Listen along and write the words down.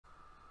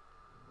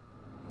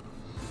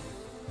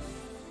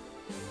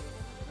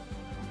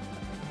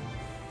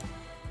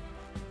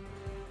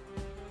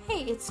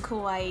it's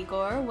Kawaii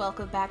Gore.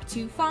 Welcome back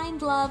to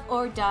Find Love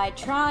or Die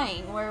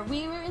Trying, where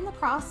we were in the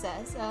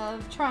process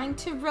of trying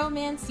to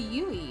romance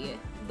Yui,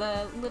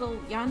 the little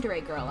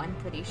yandere girl, I'm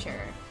pretty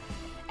sure.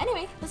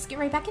 Anyway, let's get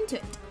right back into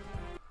it.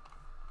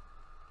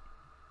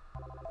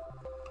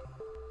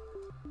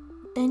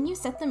 Then you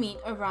set the meat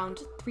around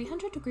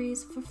 300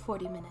 degrees for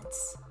 40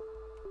 minutes.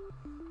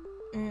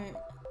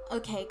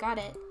 Okay, got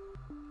it.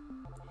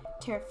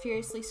 Tara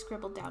furiously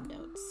scribbled down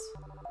notes.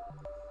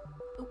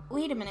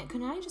 Wait a minute,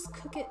 couldn't I just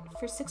cook it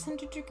for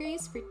 600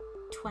 degrees for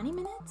 20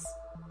 minutes?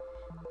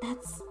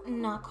 That's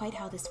not quite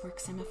how this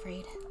works, I'm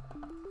afraid.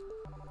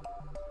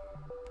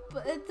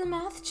 But the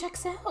math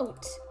checks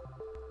out.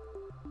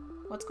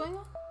 What's going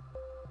on?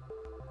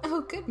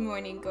 Oh, good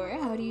morning, Gore.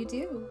 How do you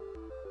do?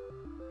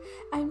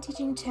 I'm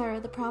teaching Tara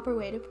the proper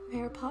way to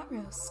prepare a pot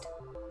roast.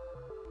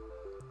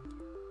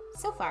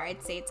 So far,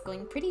 I'd say it's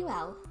going pretty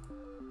well.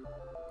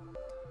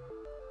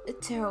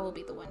 Tara will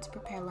be the one to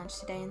prepare lunch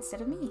today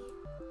instead of me.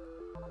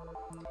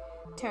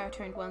 Tara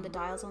turned one of the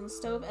dials on the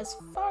stove as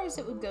far as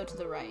it would go to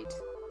the right.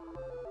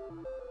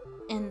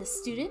 And the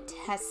student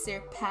has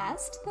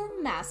surpassed the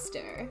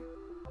master.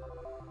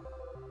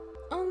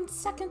 On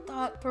second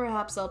thought,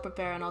 perhaps I'll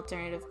prepare an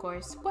alternative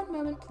course. One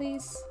moment,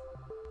 please.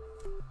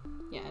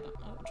 Yeah, I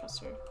don't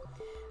trust her.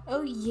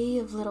 Oh, ye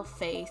of little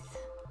faith.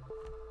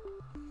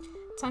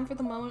 Time for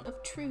the moment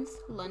of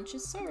truth. Lunch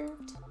is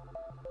served.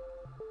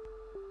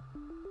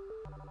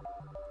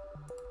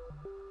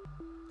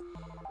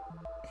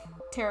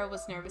 Tara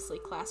was nervously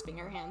clasping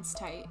her hands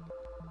tight.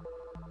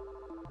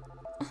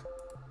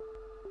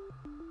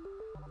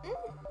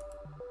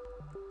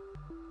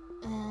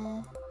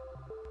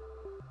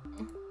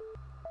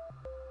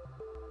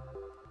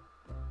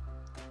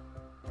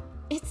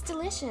 It's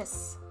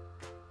delicious.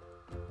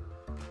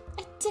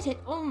 I did it!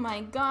 Oh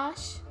my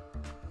gosh!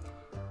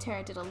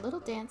 Tara did a little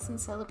dance in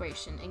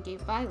celebration and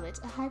gave Violet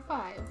a high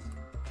five.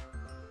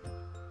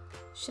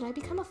 Should I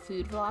become a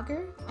food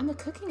vlogger? I'm a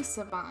cooking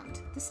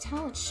savant. This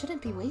talent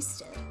shouldn't be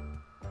wasted.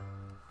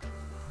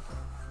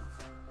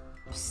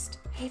 Psst.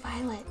 Hey,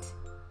 Violet.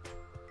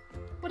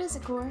 What is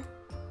it, Gore?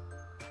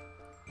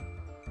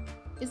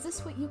 Is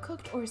this what you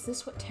cooked, or is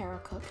this what Tara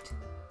cooked?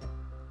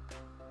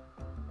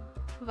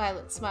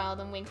 Violet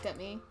smiled and winked at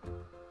me.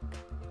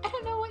 I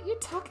don't know what you're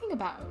talking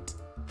about.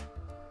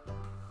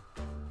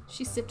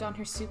 She sipped on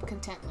her soup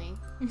contently.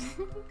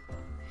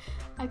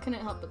 I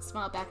couldn't help but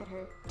smile back at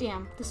her.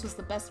 Damn, this was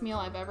the best meal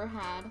I've ever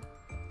had.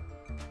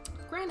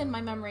 Granted, my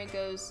memory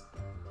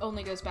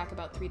only goes back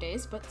about 3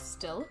 days, but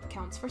still, it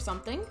counts for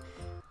something.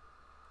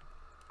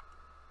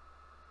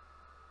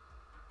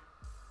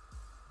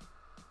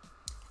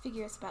 I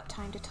figure it's about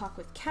time to talk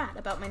with Kat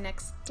about my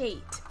next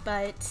date,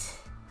 but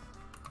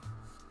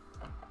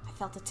I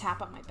felt a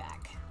tap on my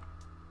back.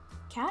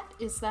 Kat,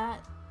 is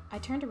that... I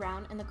turned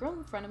around and the girl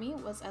in front of me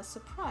was as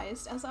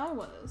surprised as I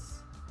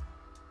was.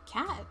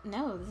 Kat?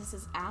 No, this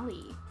is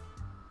Allie.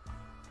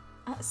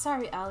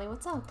 Sorry, Allie,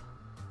 what's up?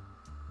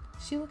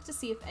 She looked to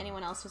see if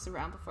anyone else was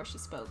around before she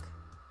spoke.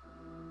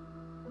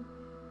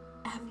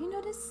 Have you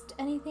noticed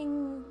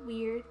anything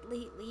weird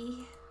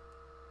lately?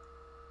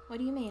 What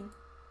do you mean?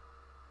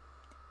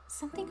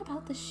 Something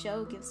about the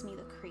show gives me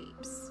the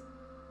creeps.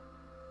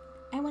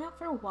 I went out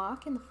for a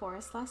walk in the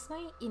forest last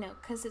night, you know,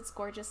 'cause it's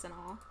gorgeous and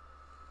all.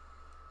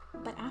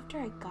 But after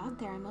I got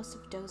there, I must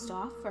have dozed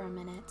off for a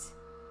minute.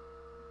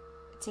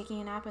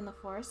 Taking a nap in the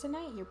forest at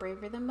night? You're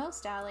braver than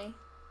most, Allie.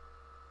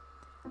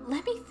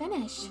 Let me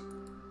finish!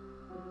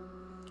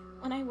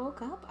 When I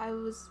woke up, I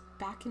was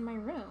back in my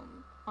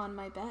room, on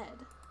my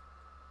bed.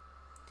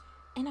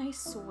 And I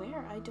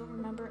swear I don't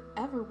remember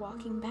ever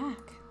walking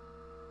back.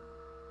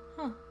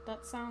 Huh,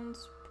 that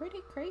sounds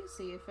pretty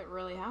crazy if it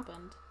really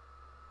happened.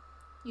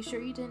 You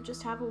sure you didn't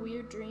just have a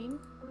weird dream?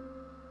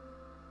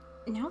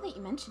 Now that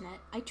you mention it,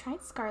 I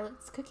tried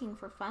Scarlett's cooking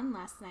for fun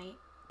last night.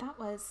 That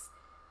was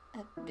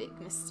a big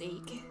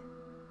mistake.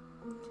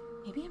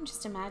 Maybe I'm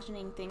just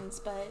imagining things,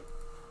 but...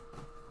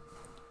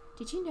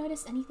 Did you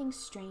notice anything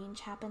strange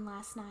happen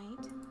last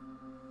night?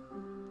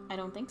 I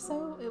don't think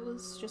so. It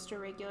was just a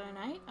regular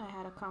night. I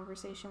had a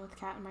conversation with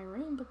Kat in my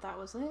room, but that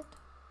was it.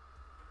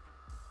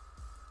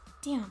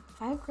 Damn,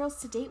 5 girls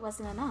to date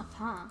wasn't enough,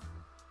 huh?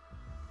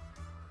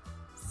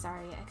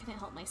 Sorry, I couldn't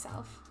help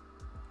myself.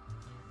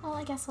 Well,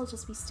 I guess I'll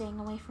just be staying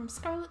away from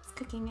Scarlett's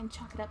cooking and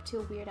chalk it up to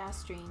a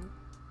weird-ass dream.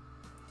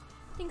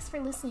 Thanks for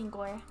listening,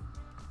 Gore.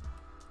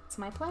 It's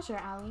my pleasure,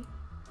 Allie.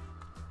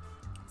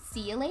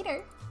 See you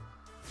later!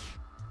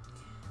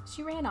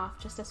 She ran off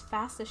just as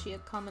fast as she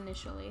had come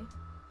initially.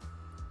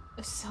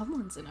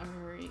 Someone's in a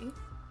hurry.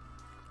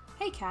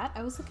 Hey, Kat,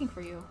 I was looking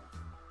for you.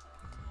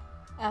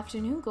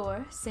 Afternoon,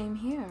 Gore. Same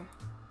here.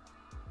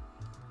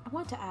 I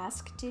want to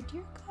ask, did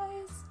your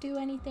guys do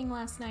anything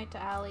last night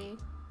to Allie?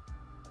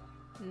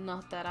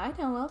 Not that I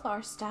know of.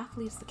 Our staff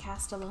leaves the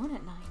cast alone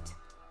at night.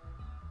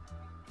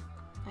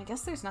 I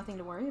guess there's nothing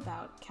to worry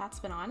about. Kat's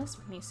been honest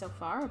with me so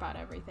far about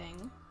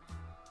everything.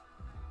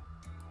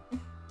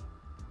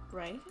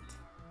 Right?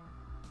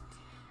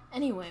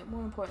 Anyway,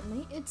 more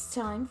importantly, it's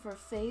time for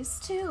phase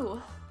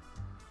 2.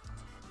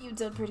 You've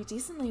done pretty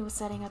decently with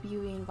setting up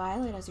Yui and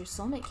Violet as your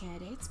soulmate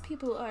candidates.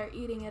 People are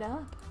eating it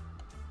up.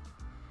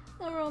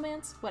 No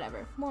romance?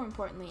 Whatever. More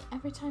importantly,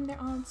 every time they're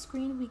on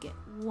screen, we get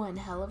one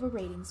hell of a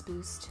ratings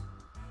boost.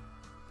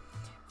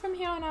 From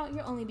here on out,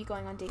 you'll only be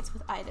going on dates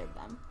with either of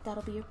them.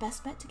 That'll be your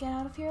best bet to get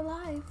out of here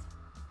alive.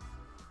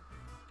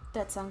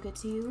 That sound good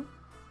to you?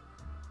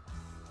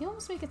 You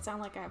almost make it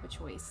sound like I have a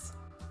choice.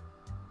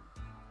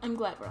 I'm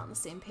glad we're on the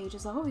same page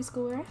as always,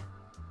 Gore.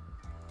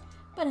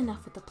 But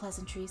enough with the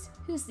pleasantries.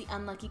 Who's the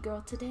unlucky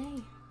girl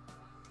today?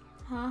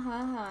 Ha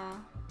ha ha.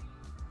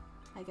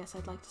 I guess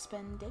I'd like to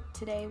spend it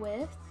today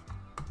with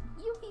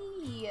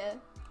Yui.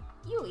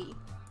 Yui.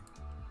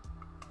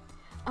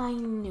 I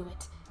knew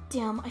it.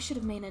 Damn, I should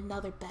have made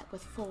another bet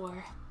with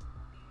 4.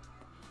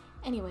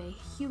 Anyway,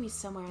 Yui's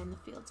somewhere in the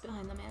fields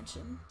behind the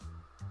mansion.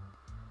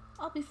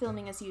 I'll be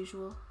filming as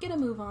usual. Get a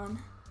move on.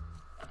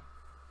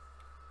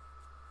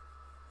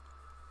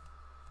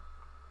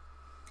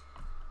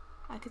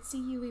 I could see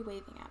Yui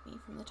waving at me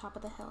from the top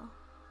of the hill.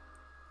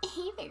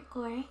 Hey there,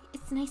 Gore.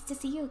 It's nice to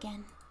see you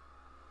again.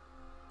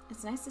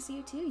 It's nice to see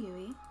you too,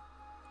 Yui.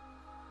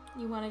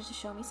 You wanted to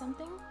show me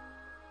something?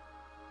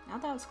 Now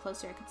that I was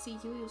closer, I could see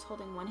Yui was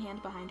holding one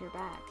hand behind her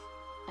back.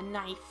 A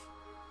knife.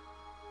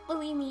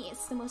 Believe me,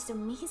 it's the most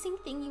amazing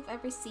thing you've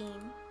ever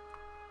seen.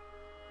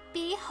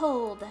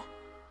 Behold!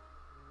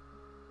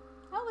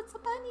 Oh, it's a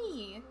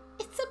bunny!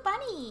 It's a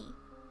bunny!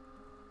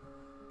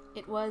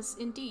 It was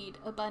indeed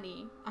a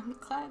bunny. I'm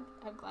glad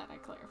I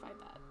clarified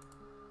that.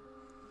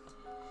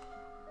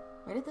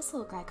 Where did this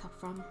little guy come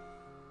from?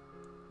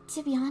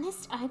 To be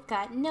honest, I've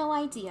got no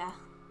idea.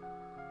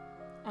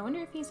 I wonder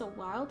if he's a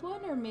wild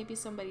one or maybe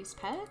somebody's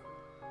pet?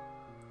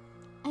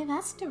 I've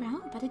asked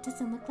around, but it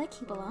doesn't look like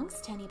he belongs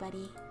to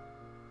anybody.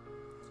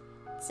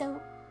 So,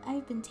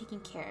 I've been taking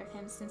care of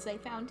him since I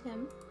found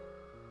him.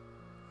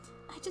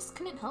 I just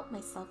couldn't help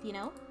myself, you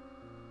know?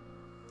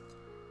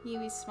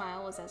 Yui's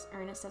smile was as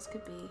earnest as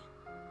could be.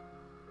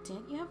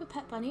 Didn't you have a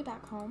pet bunny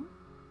back home?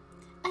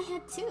 I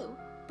had 2,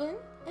 Bun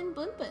and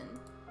Bun Bun.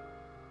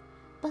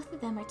 Both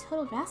of them are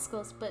total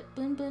rascals, but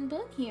Bun Bun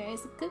Bun here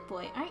is a good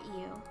boy, aren't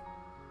you?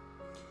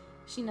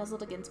 She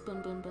nuzzled against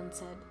Bun Bun Bun,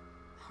 said,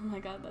 oh my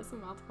god, that's a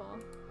mouthful.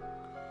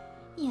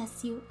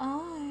 Yes, you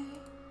are.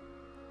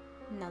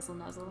 Nuzzle,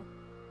 nuzzle.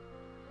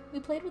 We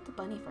played with the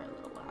bunny for a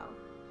little while.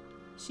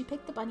 She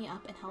picked the bunny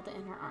up and held it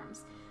in her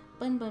arms.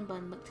 Bun Bun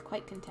Bun looked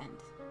quite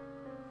content.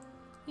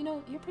 You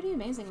know, you're pretty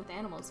amazing with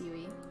animals,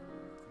 Yui.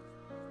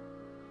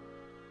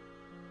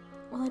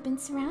 Well, I've been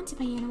surrounded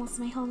by animals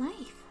my whole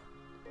life.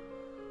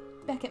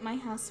 Back at my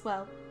house,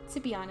 well, to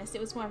be honest,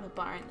 it was more of a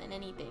barn than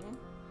anything.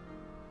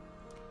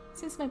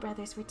 Since my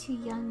brothers were too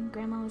young,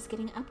 Grandma was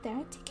getting up there,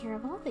 I'd take care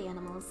of all the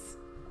animals.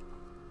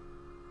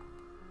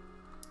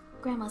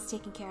 Grandma's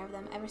taken care of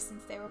them ever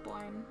since they were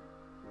born.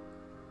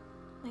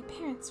 My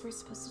parents were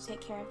supposed to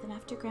take care of them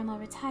after Grandma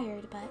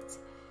retired, but...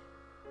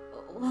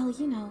 well,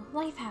 you know,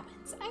 life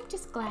happens. I'm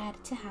just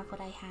glad to have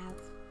what I have.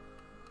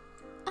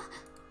 Ah!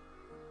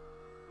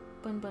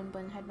 Bun Bun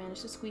Bun had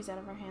managed to squeeze out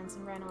of her hands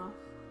and ran off.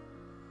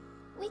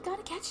 We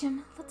gotta catch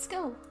him. Let's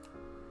go.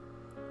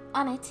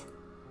 On it.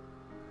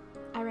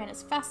 I ran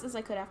as fast as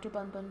I could after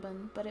Bun Bun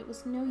Bun, but it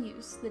was no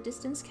use. The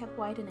distance kept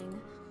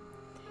widening.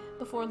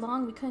 Before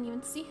long, we couldn't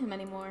even see him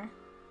anymore.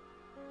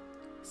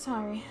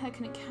 Sorry, I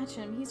couldn't catch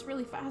him. He's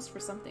really fast for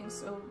something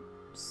so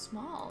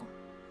small.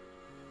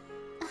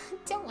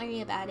 Don't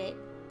worry about it.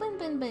 Bun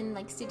Bun Bun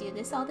likes to do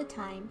this all the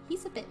time.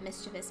 He's a bit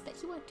mischievous, but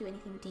he won't do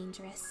anything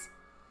dangerous.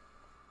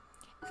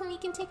 We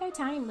can take our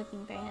time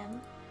looking for him.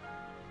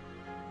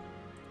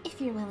 If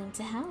you're willing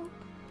to help.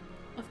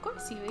 Of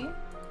course, Yui.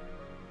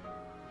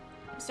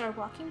 We started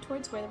walking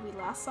towards where we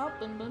last saw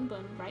Bun Bun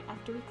Bun right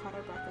after we caught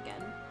our breath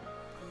again.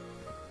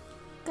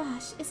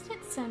 Gosh, isn't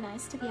it so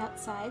nice to be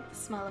outside? The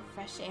smell of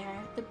fresh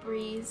air, the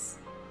breeze.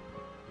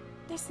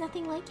 There's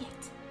nothing like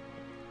it.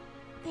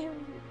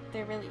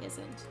 There really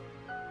isn't.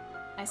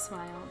 I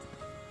smiled.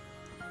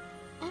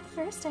 At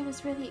first, I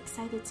was really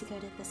excited to go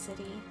to the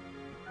city.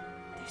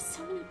 There's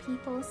so many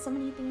people, so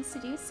many things to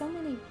do, so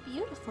many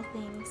beautiful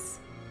things.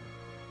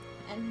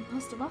 And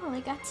most of all, I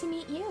got to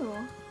meet you.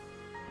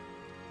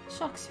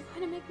 Shucks, you're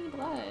going to make me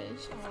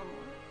blush. Oh.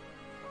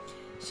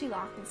 She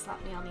laughed and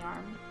slapped me on the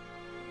arm.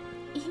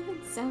 Even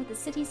so, the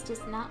city's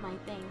just not my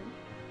thing.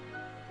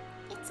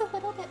 It's a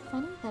little bit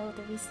funny though,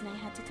 the reason I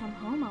had to come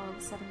home all of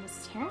a sudden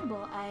was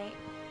terrible.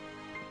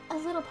 A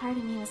little part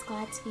of me was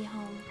glad to be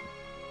home.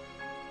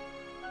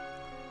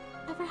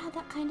 Ever had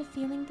that kind of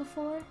feeling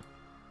before?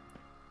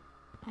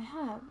 I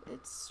have.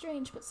 It's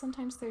strange, but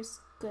sometimes there's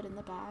good in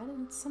the bad,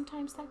 and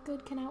sometimes that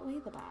good can outweigh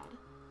the bad.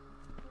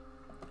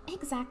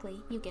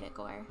 Exactly, you get it,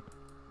 Gore.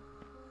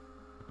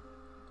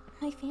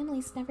 My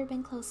family's never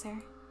been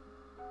closer.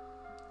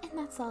 And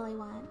that's all I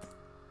want.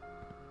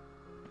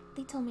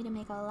 They told me to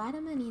make a lot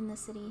of money in the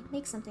city,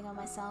 make something of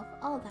myself,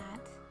 all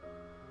that.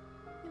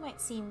 It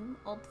might seem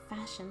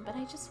old-fashioned, but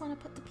I just want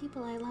to put the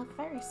people I love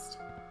first.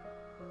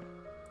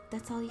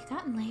 That's all you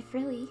got in life,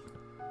 really.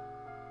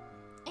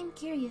 I'm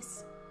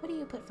curious, what do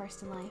you put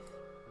first in life?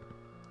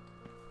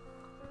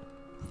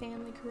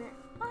 family, career.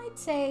 I'd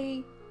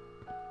say,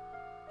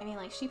 I mean,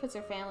 like, she puts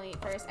her family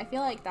first. I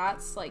feel like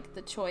that's, like,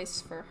 the choice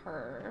for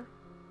her.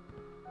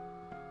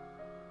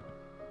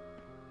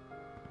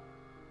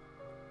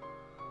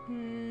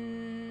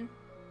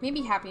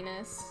 Maybe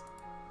happiness.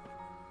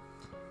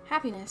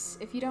 Happiness.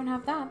 If you don't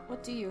have that,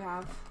 what do you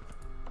have?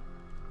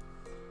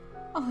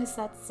 Oh, is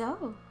that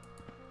so?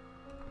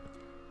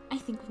 I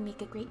think we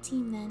make a great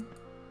team then.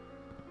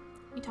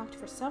 We talked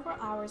for several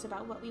hours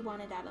about what we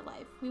wanted out of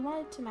life. We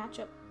wanted to match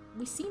up.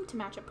 We seemed to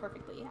match up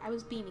perfectly. I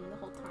was beaming the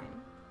whole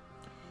time.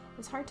 It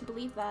was hard to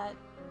believe that...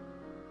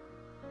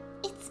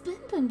 It's Bun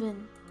Bun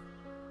Bun!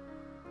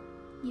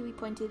 Yui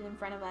pointed in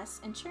front of us,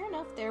 and sure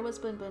enough, there was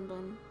Bun Bun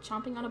Bun,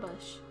 chomping on a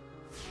bush.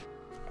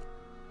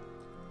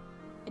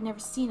 I'd never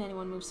seen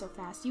anyone move so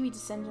fast. Yui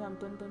descended on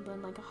Bun Bun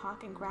Bun like a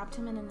hawk and grabbed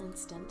him in an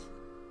instant.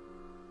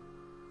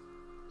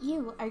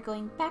 You are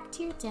going back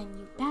to your den,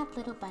 you bad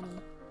little bunny.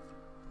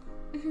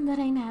 But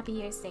I'm happy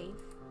you're safe.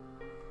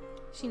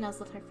 She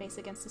nuzzled her face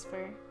against his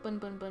fur. Bun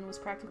Bun Bun was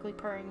practically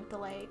purring with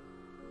delight.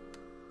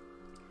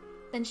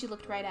 Then she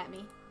looked right at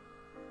me.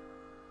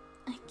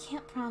 I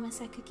can't promise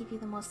I could give you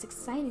the most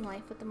exciting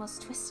life with the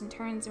most twists and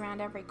turns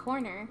around every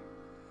corner.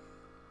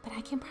 But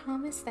I can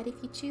promise that if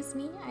you choose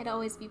me, I'd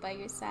always be by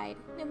your side,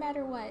 no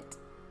matter what.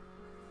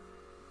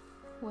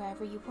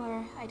 Wherever you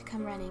were, I'd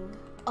come running.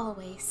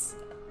 Always.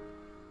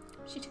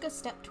 She took a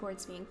step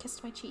towards me and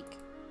kissed my cheek.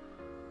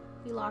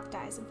 We locked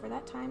eyes, and for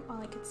that time,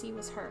 all I could see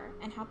was her,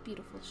 and how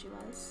beautiful she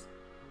was.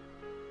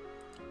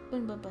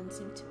 Bun Bun Bun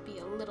seemed to be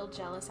a little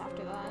jealous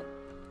after that.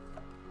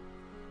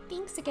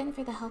 Thanks again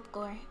for the help,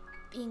 Gore.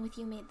 Being with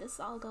you made this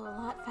all go a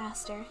lot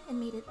faster, and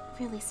made it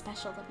really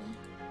special to me.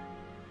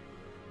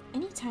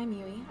 Anytime,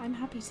 Yui. I'm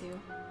happy to.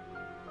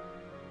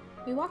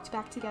 We walked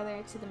back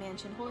together to the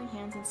mansion, holding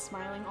hands and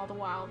smiling all the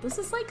while. This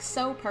is, like,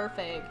 so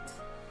perfect.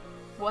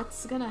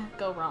 What's gonna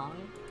go wrong?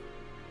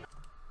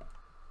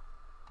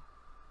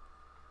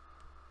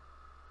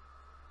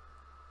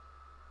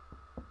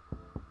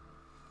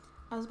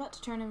 I was about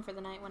to turn in for the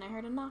night when I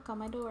heard a knock on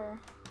my door.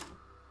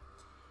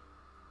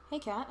 Hey,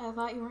 Kat, I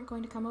thought you weren't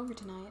going to come over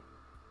tonight.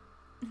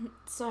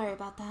 Sorry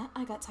about that.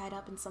 I got tied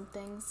up in some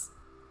things.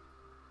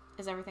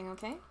 Is everything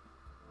okay?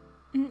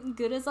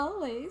 Good as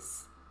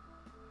always.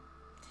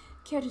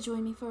 Care to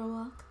join me for a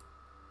walk?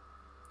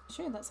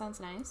 Sure, that sounds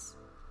nice.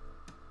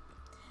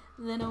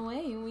 Then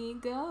away we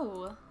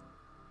go.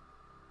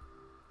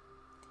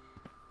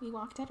 We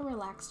walked at a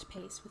relaxed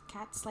pace with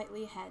Kat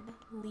slightly ahead,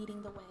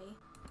 leading the way.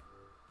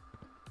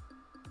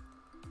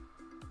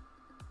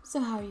 So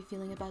how are you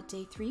feeling about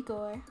day 3,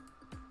 Gore?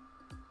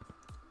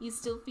 You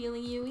still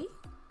feeling Yui?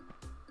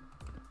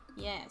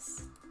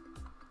 Yes.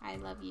 I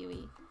love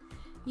Yui.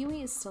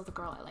 Yui is still the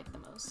girl I like the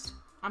most.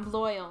 I'm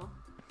loyal.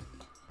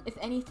 If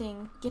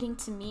anything, getting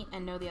to meet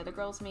and know the other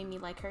girls made me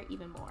like her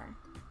even more.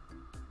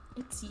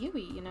 It's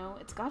Yui, you know,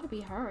 it's gotta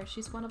be her.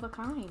 She's one of a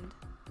kind.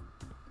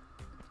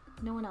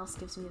 No one else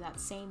gives me that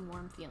same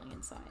warm feeling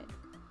inside.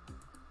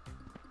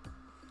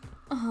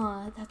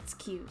 Aw, that's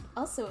cute.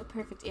 Also a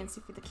perfect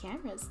answer for the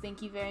cameras.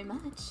 Thank you very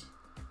much.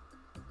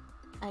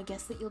 I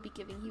guess that you'll be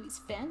giving Yui's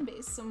fan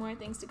base some more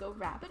things to go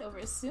rabbit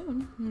over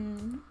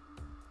soon.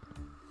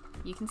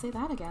 You can say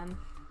that again.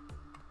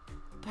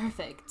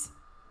 Perfect.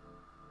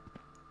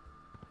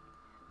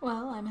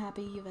 Well, I'm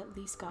happy you've at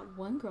least got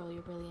one girl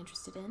you're really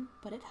interested in,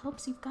 but it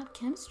helps you've got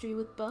chemistry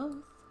with both.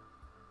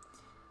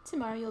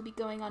 Tomorrow you'll be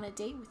going on a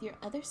date with your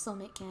other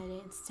soulmate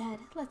candidate instead.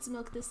 Let's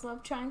milk this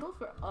love triangle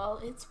for all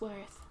it's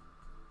worth.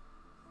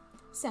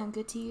 Sound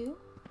good to you?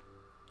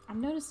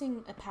 I'm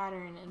noticing a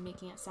pattern and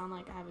making it sound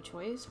like I have a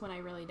choice when I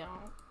really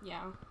don't.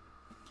 Yeah.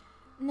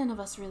 None of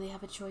us really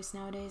have a choice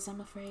nowadays,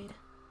 I'm afraid.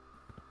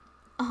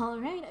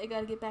 Alright, I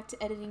gotta get back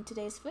to editing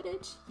today's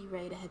footage. You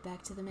ready to head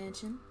back to the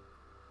mansion?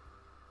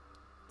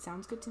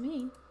 Sounds good to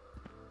me.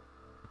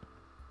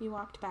 We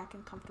walked back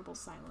in comfortable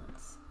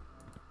silence.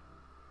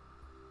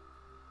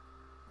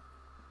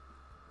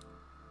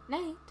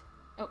 Night.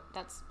 Oh,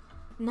 that's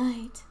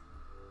night.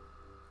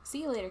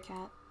 See you later,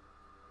 Kat.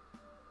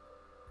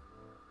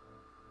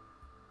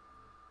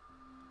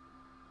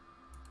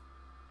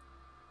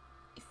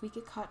 If we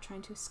get caught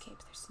trying to escape,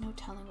 there's no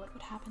telling what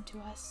would happen to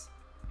us.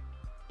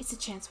 It's a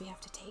chance we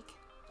have to take.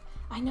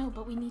 I know,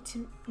 but we need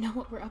to know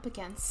what we're up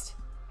against.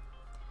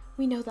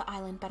 We know the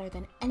island better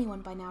than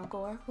anyone by now,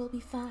 Gore. We'll be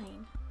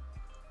fine.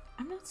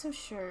 I'm not so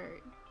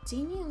sure.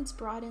 Damien's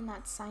brought in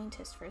that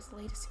scientist for his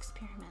latest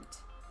experiment.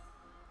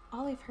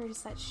 All I've heard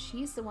is that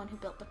she's the one who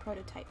built the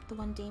prototype, the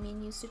one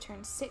Damien used to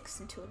turn 6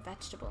 into a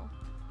vegetable.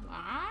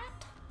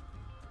 What?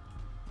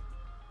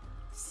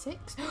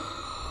 6?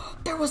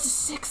 There was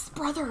a 6th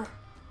brother!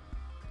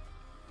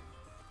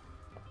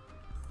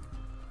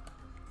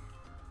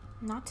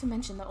 Not to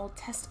mention the old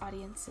test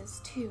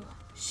audiences, too.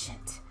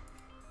 Shit.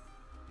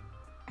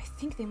 I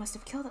think they must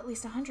have killed at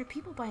least 100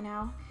 people by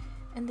now,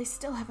 and they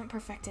still haven't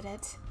perfected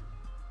it.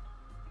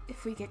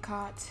 If we get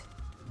caught...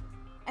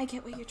 I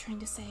get what you're trying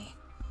to say.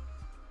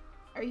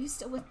 Are you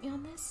still with me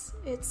on this?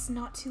 It's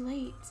not too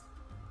late.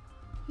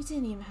 You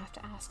didn't even have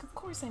to ask. Of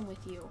course I'm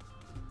with you.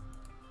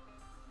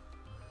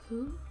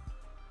 Who?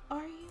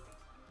 are you?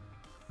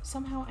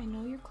 Somehow I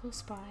know you're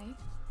close by,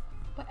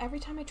 but every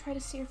time I try to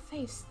see your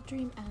face, the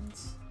dream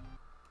ends.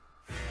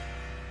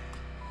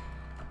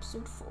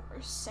 Episode 4,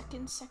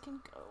 second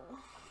go.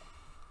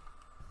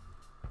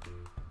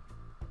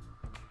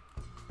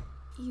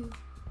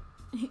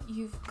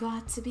 You've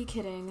got to be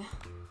kidding.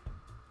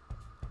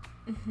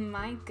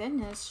 My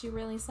goodness, she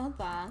really said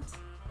that.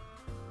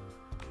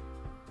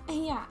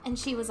 Yeah, and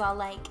she was all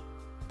like,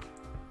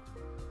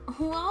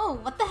 whoa,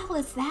 what the hell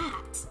is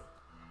that?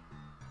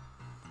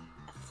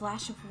 A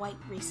flash of white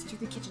raced through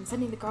the kitchen,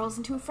 sending the girls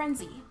into a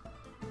frenzy.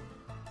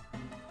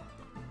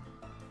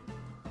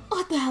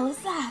 What the hell is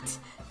that?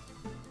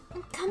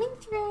 I'm coming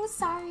through,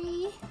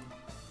 sorry.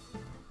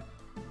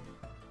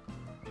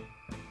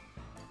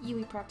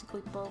 Yui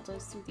practically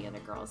bulldozed through the other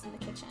girls in the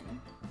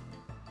kitchen.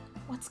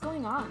 What's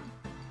going on?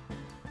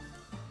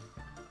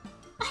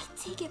 I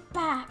take it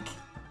back.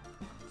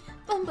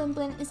 Bun Bun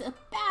Bun is a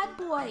bad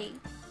boy.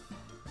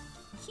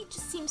 He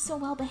just seems so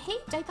well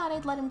behaved. I thought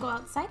I'd let him go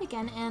outside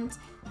again and...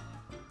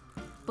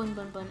 Bun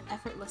Bun Bun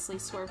effortlessly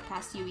swerved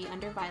past Yui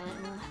under Violet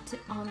and leapt it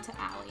onto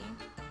Allie.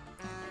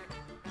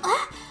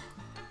 Ah!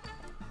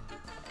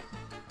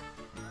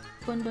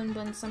 Bun Bun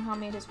Bun somehow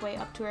made his way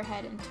up to her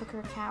head and took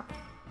her cap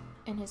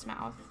in his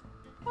mouth.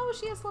 Oh,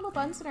 she has little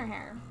buns in her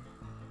hair.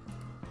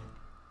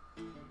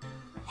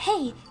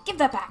 Hey, give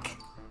that back!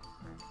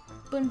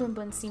 Bun Bun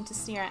Bun seemed to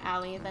sneer at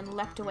Allie, then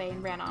leapt away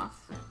and ran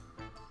off.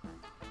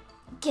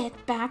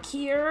 Get back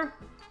here!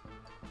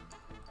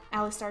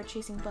 Allie started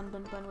chasing Bun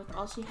Bun Bun with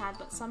all she had,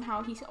 but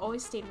somehow he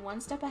always stayed one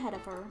step ahead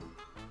of her.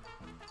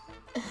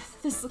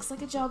 This looks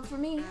like a job for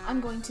me. I'm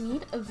going to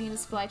need a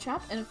Venus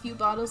flytrap and a few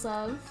bottles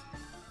of...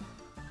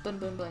 Bun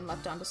Bun Bun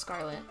leapt onto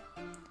Scarlet.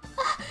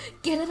 Ah,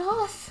 get it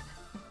off!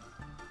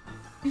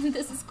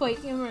 This is quite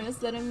humorous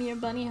that a mere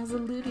bunny has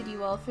eluded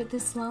you all for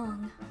this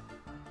long.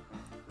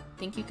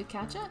 Think you could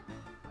catch it?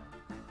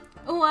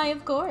 Why,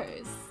 of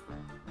course.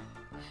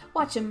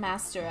 Watch him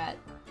master it.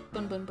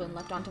 Bun Bun Bun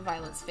leapt onto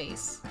Violet's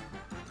face.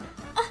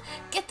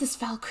 Get this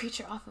foul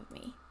creature off of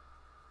me.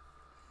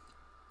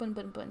 Bun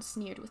Bun Bun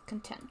sneered with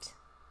contempt.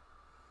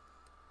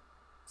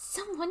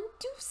 Someone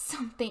do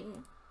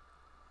something!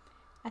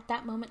 At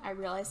that moment, I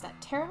realized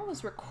that Tara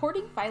was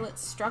recording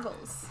Violet's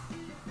struggles.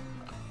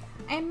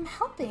 I'm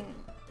helping.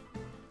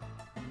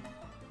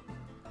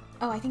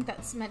 Oh, I think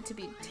that's meant to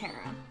be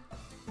Tara.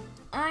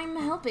 I'm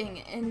helping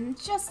in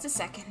just a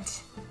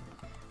second.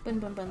 Bun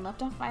Bun Bun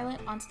leapt off Violet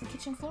onto the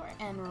kitchen floor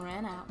and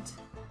ran out.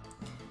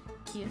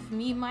 Give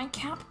me my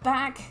cap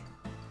back!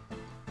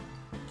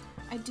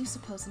 I do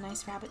suppose a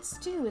nice rabbit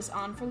stew is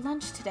on for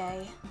lunch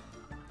today.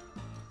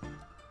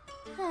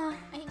 Huh,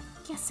 I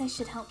guess I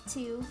should help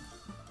too.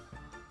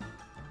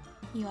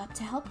 You up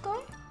to help,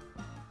 Gore?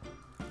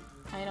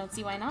 I don't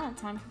see why not.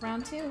 Time for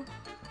round 2.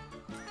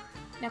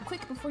 Now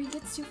quick, before he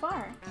gets too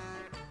far.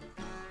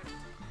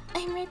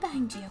 I'm right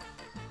behind you.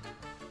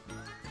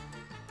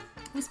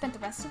 We spent the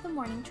rest of the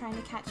morning trying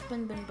to catch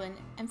Bun Bun Bun.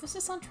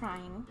 Emphasis on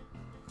trying.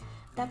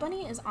 That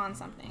bunny is on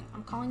something.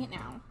 I'm calling it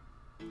now.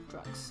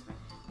 Drugs.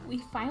 We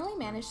finally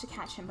managed to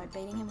catch him by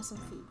baiting him with some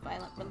food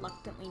Violet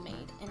reluctantly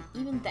made, and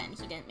even then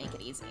he didn't make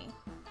it easy.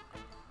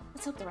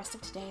 Let's hope the rest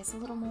of today is a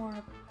little more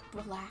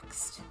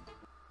relaxed.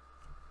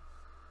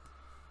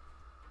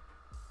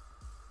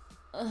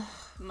 Ugh,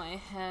 my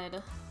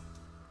head.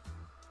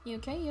 You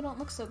okay? You don't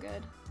look so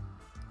good.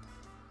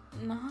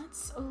 Not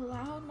so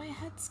loud. My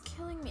head's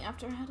killing me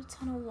after I had a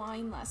ton of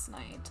wine last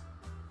night.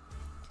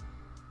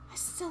 I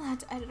still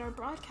had to edit our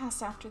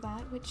broadcast after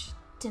that, which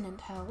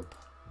didn't help.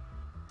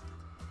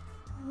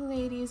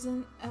 Ladies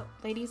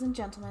and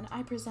gentlemen,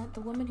 I present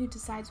the woman who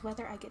decides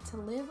whether I get to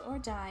live or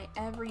die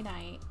every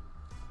night.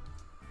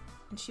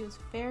 And she was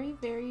very,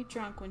 very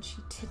drunk when she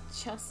did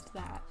just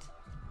that.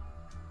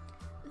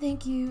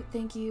 Thank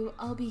you,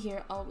 I'll be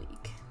here all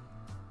week.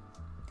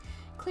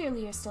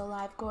 Clearly you're still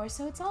alive, Gore,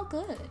 so it's all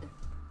good.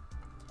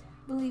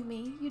 Believe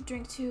me, you'd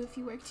drink too if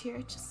you worked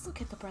here. Just look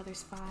at the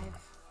Brothers 5.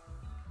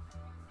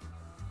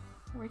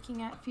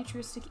 Working at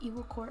Futuristic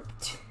Evil Corp.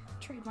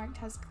 Trademarked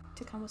has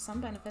to come with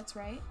some benefits,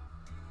 right?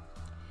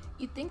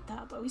 You'd think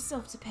that, but we still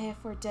have to pay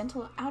for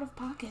dental out of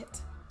pocket.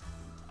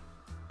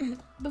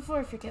 Before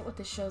I forget what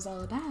this show's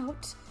all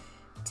about,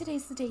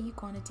 today's the day you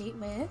go on a date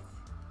with...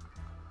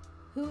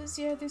 Who is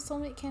your other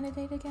soulmate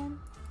candidate again?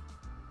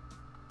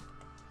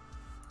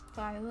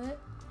 Violet?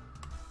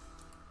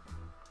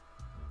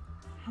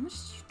 How much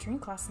did you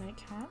drink last night,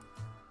 Kat?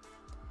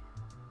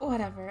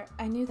 Whatever,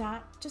 I knew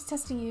that. Just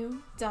testing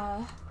you.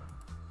 Duh.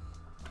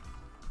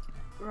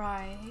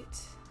 Right.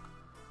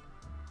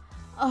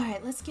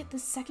 Alright, let's get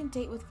this second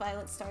date with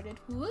Violet started.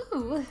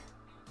 Woo!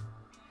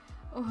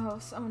 Oh,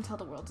 someone tell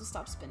the world to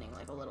stop spinning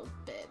like a little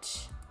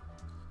bitch.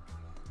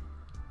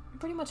 I'm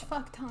pretty much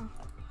fucked, huh?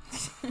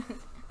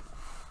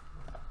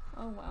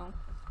 Oh well.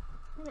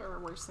 There are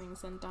worse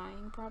things than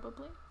dying,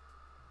 probably.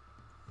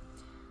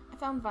 I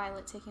found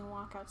Violet taking a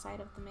walk outside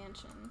of the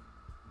mansion.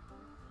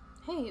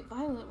 Hey,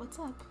 Violet, what's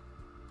up?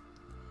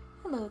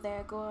 Hello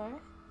there,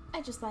 Gore.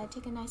 I just thought I'd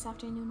take a nice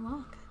afternoon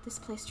walk. This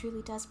place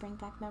truly does bring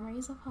back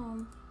memories of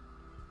home.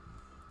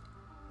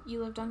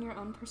 You lived on your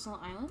own personal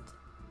island?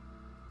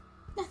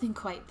 Nothing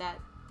quite that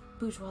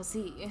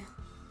bourgeoisie.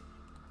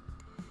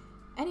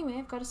 Anyway,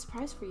 I've got a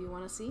surprise for you.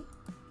 Want to see?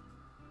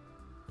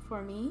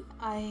 For me?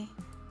 I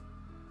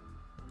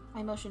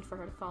motioned for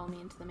her to follow me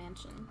into the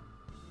mansion.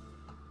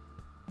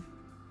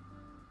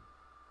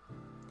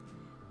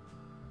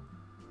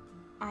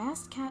 I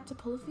asked Kat to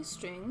pull a few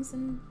strings,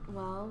 and,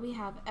 well, we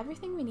have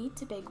everything we need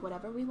to bake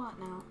whatever we want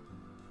now.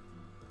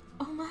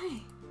 Oh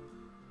my!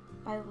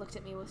 Violet looked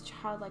at me with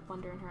childlike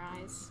wonder in her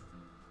eyes.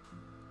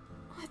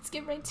 Let's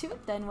get right to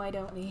it then, why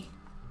don't we?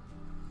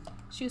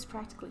 She was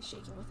practically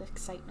shaking with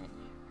excitement.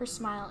 Her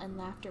smile and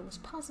laughter was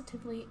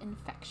positively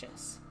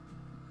infectious.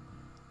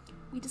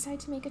 We decided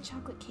to make a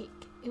chocolate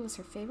cake. It was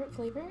her favorite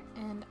flavor,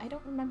 and I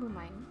don't remember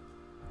mine.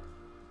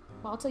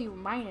 Well, I'll tell you what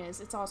mine is.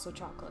 It's also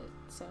chocolate,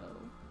 so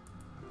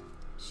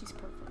she's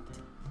perfect.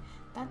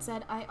 That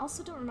said, I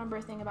also don't remember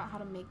a thing about how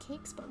to make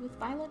cakes, but with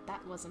Violet,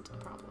 that wasn't a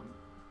problem.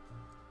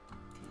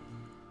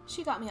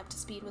 She got me up to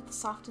speed with a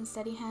soft and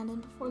steady hand,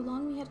 and before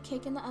long we had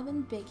cake in the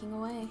oven baking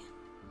away.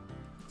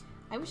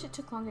 I wish it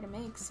took longer to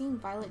make. Seeing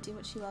Violet do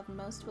what she loved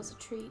most was a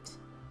treat.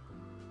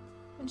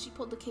 When she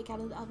pulled the cake out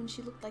of the oven,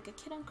 she looked like a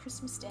kid on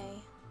Christmas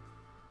Day.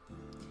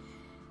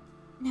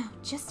 Now,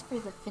 just for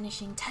the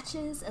finishing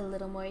touches, a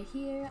little more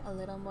here, a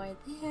little more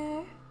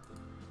there.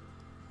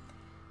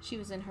 She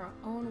was in her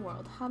own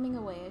world, humming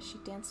away as she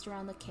danced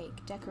around the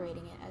cake,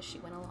 decorating it as she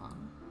went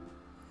along.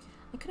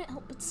 I couldn't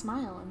help but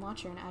smile and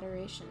watch her in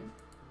adoration.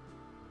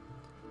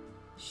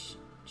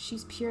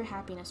 She's pure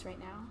happiness right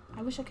now.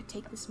 I wish I could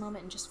take this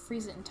moment and just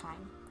freeze it in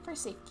time, for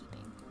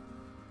safekeeping.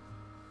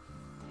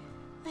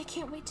 I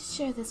can't wait to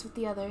share this with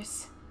the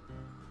others.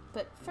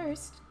 But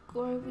first,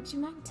 Glora, would you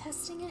mind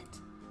testing it?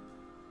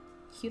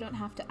 You don't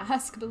have to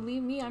ask.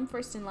 Believe me, I'm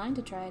first in line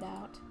to try it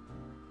out.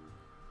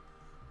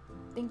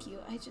 Thank you.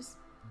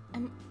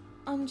 I'm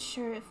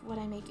unsure if what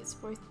I make is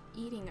worth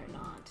eating or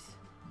not.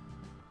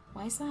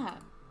 Why is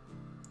that?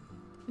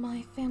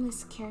 My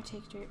family's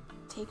caretaker,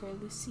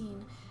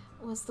 Lucine,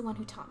 was the one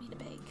who taught me to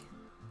bake.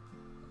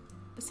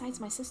 Besides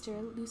my sister,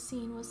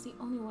 Lucine was the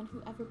only one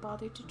who ever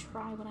bothered to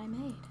try what I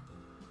made.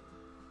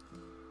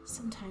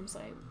 Sometimes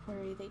I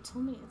worry they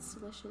told me it's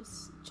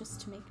delicious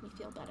just to make me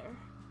feel better.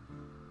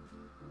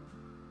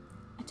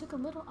 I took a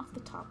little off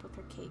the top with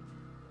her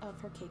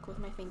cake with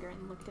my finger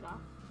and licked it off.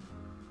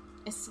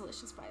 It's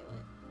delicious,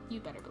 Violet.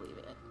 You better believe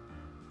it.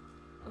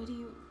 Would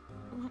you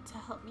want to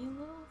help me a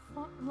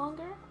little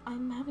longer?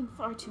 I'm having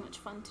far too much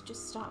fun to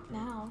just stop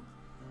now.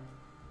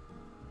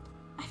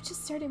 I've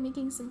just started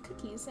making some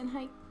cookies, and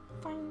I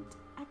find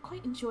I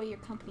quite enjoy your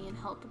company and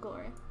help,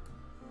 Glora.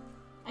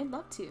 I'd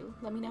love to.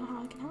 Let me know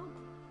how I can help.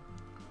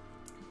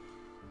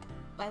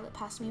 Violet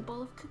passed me a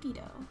bowl of cookie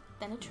dough,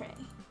 then a tray.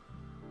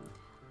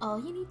 All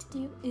you need to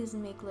do is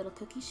make little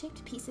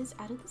cookie-shaped pieces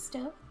out of the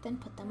stove, then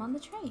put them on the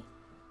tray.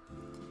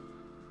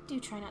 Do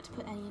try not to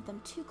put any of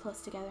them too close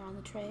together on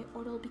the tray,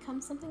 or it'll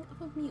become something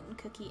of a mutant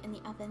cookie in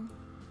the oven.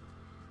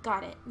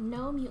 Got it.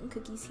 No mutant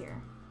cookies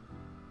here.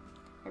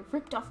 I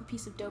ripped off a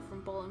piece of dough from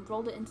a bowl and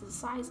rolled it into the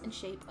size and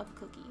shape of a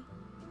cookie.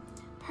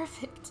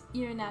 Perfect!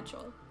 You're a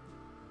natural.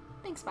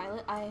 Thanks,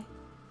 Violet.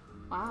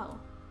 Wow.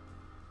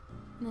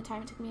 In the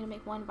time it took me to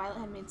make one, Violet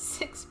had made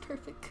 6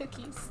 perfect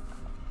cookies.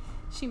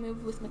 She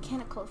moved with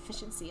mechanical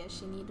efficiency as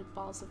she kneaded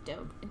balls of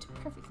dough into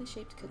perfectly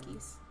shaped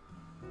cookies.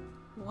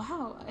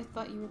 Wow, I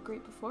thought you were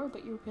great before,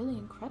 but you're really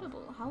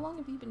incredible. How long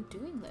have you been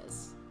doing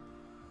this?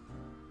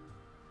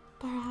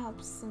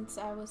 Perhaps since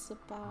I was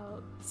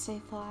about,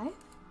 say, 5?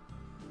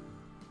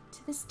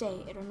 To this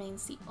day, it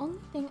remains the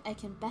only thing I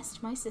can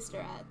best my sister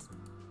at.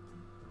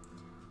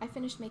 I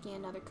finished making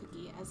another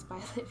cookie as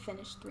Violet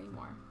finished 3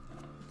 more.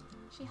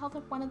 She held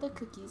up one of the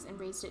cookies and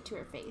raised it to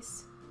her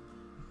face.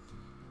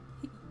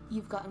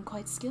 You've gotten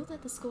quite skilled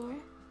at the score.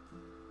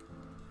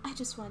 I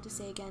just wanted to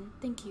say again,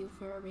 thank you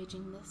for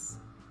arranging this.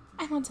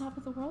 I'm on top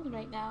of the world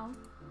right now.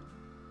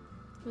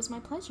 It was my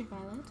pleasure,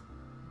 Violet.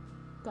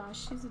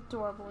 Gosh, she's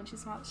adorable when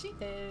she's not. She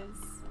is.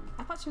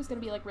 I thought she was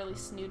gonna be like really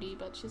snooty,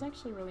 but she's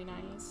actually really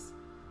nice.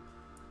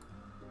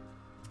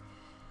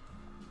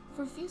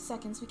 For a few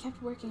seconds, we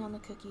kept working on the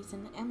cookies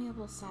in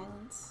amiable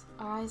silence.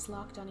 Our eyes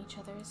locked on each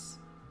other's.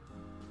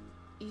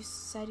 You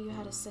said you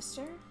had a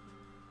sister?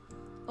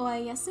 Why,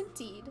 yes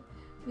indeed.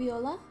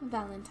 Viola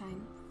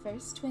Valentine.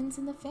 First twins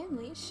in the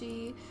family.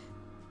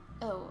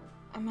 Oh,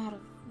 I'm out of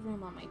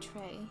room on my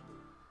tray.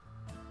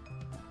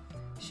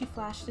 She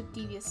flashed a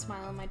devious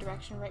smile in my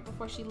direction right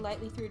before she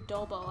lightly threw a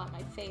dough ball at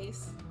my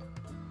face.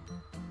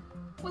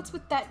 What's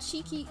with that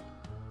cheeky...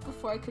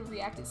 Before I could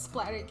react, it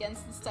splattered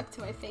against and stuck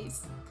to my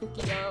face.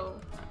 Cookie dough.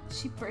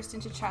 She burst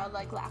into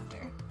childlike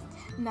laughter.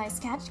 Nice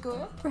catch,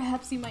 Gora.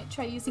 Perhaps you might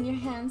try using your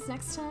hands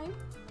next time?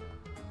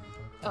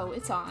 Oh,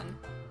 it's on.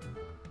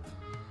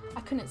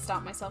 I couldn't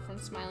stop myself from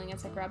smiling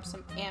as I grabbed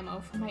some ammo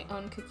from my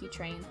own cookie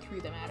tray and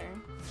threw them at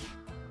her.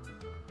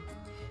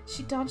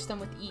 She dodged them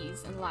with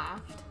ease and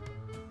laughed.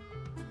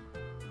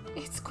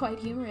 It's quite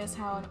humorous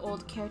how an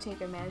old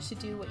caretaker managed to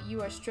do what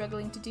you are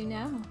struggling to do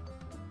now.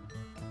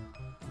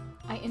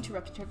 I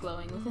interrupted her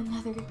glowing with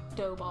another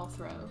dough ball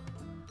throw.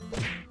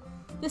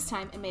 This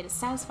time, it made a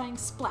satisfying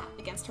splat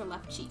against her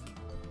left cheek.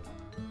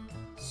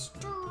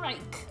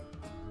 Strike!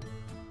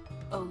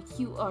 Oh,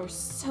 you are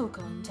so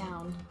going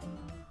down.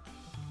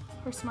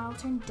 Her smile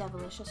turned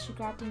devilish as she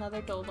grabbed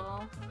another doll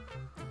ball.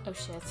 Oh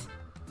shit.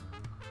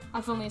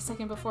 I've only a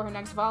second before her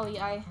next volley,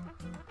 I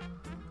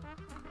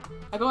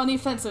go on the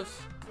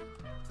offensive.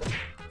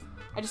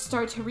 I just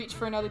started to reach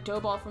for another dough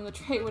ball from the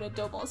tray when a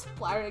dough ball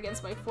splattered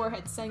against my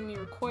forehead, sending me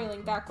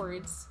recoiling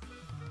backwards.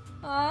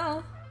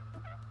 Ah!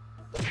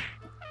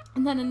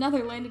 And then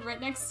another landed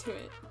right next to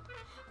it.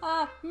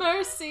 Ah,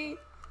 mercy!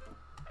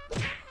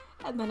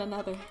 And then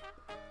another.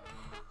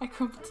 I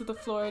crumpled to the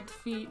floor in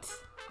defeat.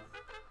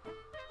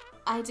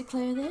 I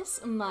declare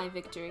this my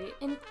victory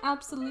in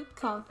absolute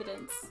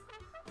confidence.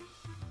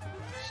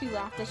 She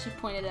laughed as she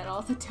pointed at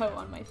all the dough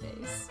on my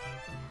face.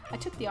 I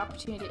took the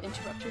opportunity to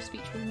interrupt her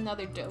speech with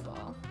another dough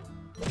ball.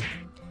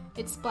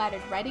 It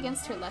splattered right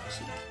against her left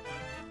cheek.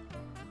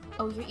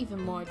 Oh, you're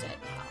even more dead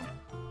now.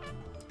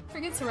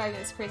 Forget surviving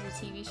this crazy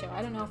TV show.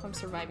 I don't know if I'm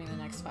surviving the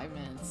next 5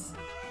 minutes.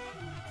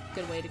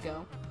 Good way to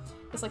go.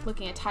 It's like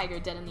looking a tiger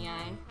dead in the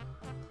eye.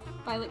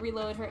 Violet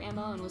reloaded her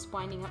ammo and was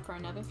winding up for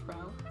another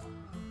throw.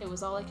 It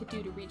was all I could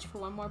do to reach for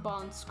one more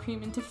ball and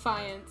scream in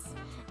defiance.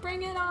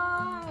 Bring it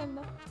on!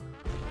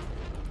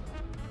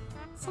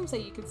 Some say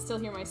you could still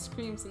hear my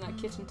screams in that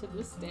kitchen to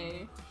this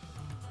day.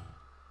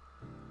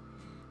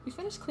 We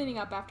finished cleaning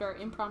up after our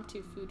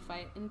impromptu food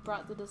fight and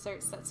brought the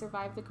desserts that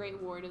survived the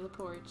Great War to the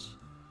porch.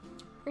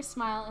 Her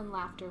smile and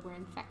laughter were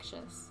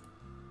infectious.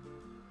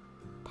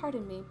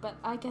 Pardon me, but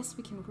I guess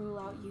we can rule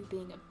out you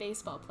being a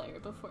baseball player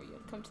before you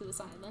had come to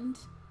this island.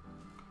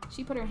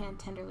 She put her hand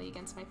tenderly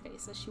against my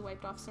face as she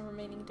wiped off some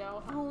remaining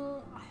dough.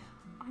 Oh,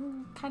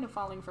 I'm kind of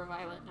falling for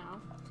Violet now.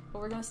 But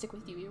we're gonna stick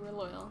with you, we're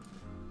loyal.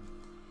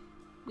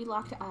 We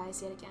locked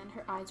eyes yet again.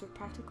 Her eyes were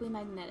practically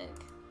magnetic.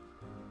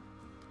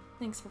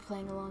 Thanks for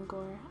playing along,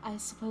 Gore. I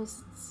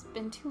suppose it's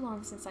been too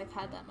long since I've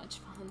had that much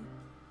fun.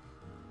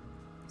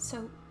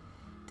 So,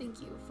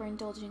 thank you for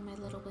indulging my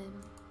little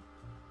whim.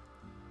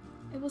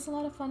 It was a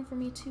lot of fun for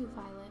me too,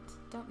 Violet.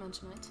 Don't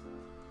mention it.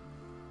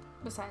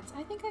 Besides,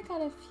 I think I got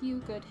a few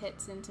good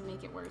hits in to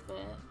make it worth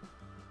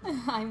it.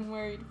 I'm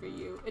worried for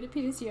you. It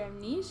appears your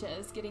amnesia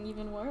is getting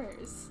even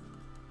worse.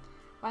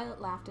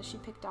 Violet laughed as she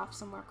picked off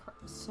some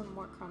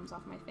more crumbs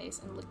off my face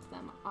and licked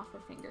them off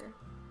her finger.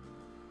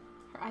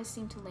 Her eyes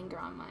seemed to linger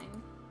on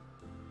mine.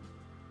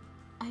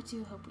 I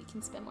do hope we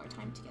can spend more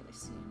time together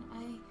soon.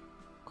 I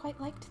quite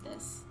liked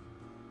this.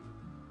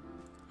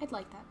 I'd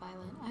like that,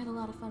 Violet. I had a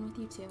lot of fun with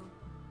you too.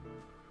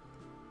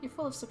 You're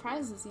full of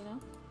surprises, you know?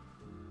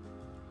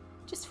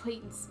 Just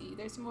wait and see.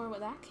 There's more where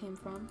that came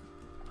from.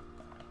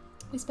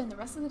 We spend the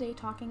rest of the day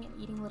talking and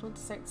eating little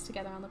desserts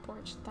together on the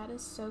porch. That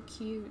is so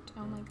cute.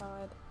 Oh my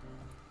god.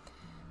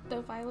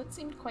 Though Violet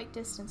seemed quite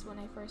distant when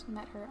I first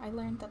met her, I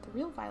learned that the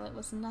real Violet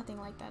was nothing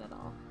like that at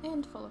all,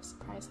 and full of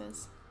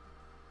surprises.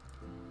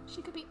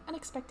 She could be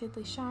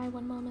unexpectedly shy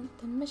one moment,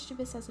 then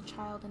mischievous as a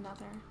child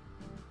another.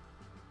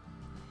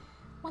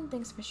 One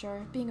thing's for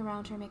sure, being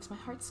around her makes my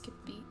heart skip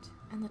a beat,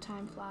 and the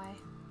time fly.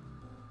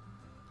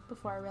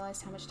 Before I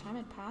realized how much time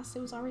had passed,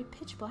 it was already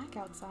pitch black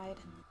outside.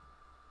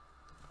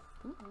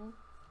 Ooh.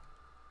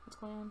 What's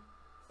going on?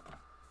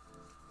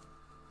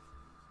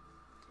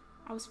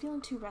 I was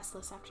feeling too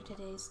restless after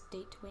today's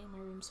date to wait in my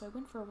room, so I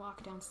went for a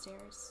walk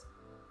downstairs.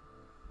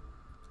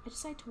 I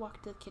decided to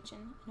walk to the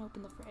kitchen and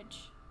open the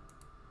fridge.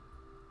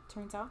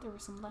 Turns out there were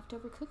some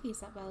leftover cookies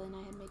that Violet and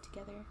I had made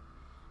together.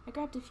 I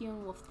grabbed a few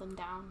and wolfed them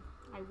down.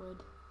 I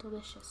would.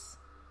 Delicious.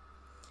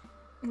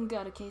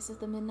 Got a case of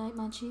the midnight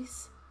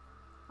munchies?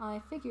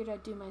 I figured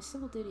I'd do my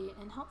civil duty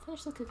and help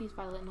finish the cookies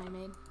Violet and I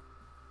made.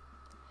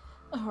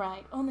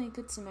 Alright, only a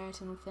good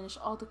Samaritan would finish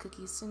all the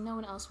cookies, so no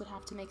one else would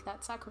have to make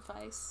that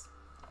sacrifice.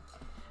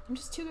 I'm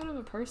just too good of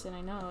a person,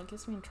 I know. It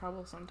gets me in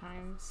trouble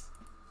sometimes.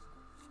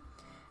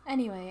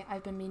 Anyway,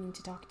 I've been meaning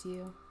to talk to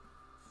you.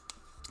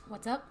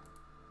 What's up?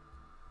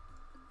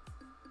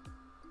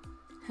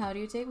 How did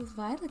your date with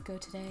Violet go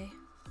today?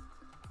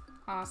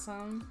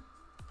 Awesome.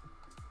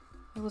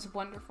 It was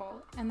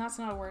wonderful, and that's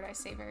not a word I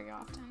say very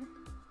often.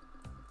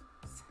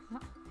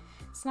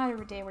 It's not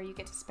every day where you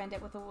get to spend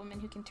it with a woman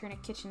who can turn a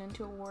kitchen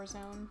into a war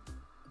zone.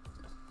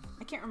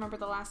 I can't remember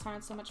the last time I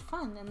had so much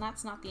fun, and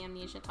that's not the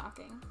amnesia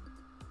talking.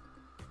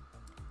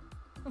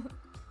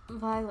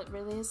 Violet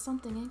really is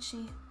something, ain't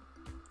she?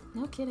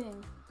 No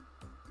kidding.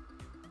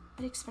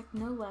 I'd expect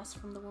no less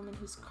from the woman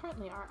who's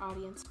currently our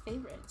audience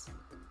favorite.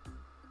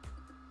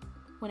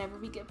 Whenever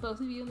we get both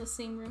of you in the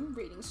same room,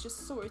 ratings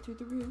just soar through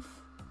the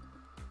roof.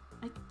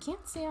 I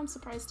can't say I'm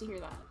surprised to hear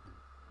that.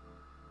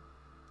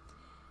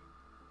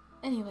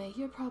 Anyway,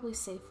 you're probably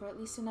safe for at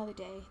least another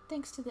day,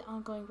 thanks to the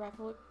ongoing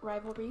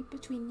rivalry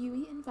between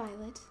Yui and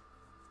Violet.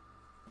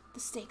 The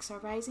stakes are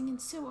rising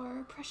and so are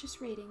our precious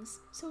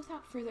ratings, so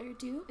without further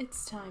ado,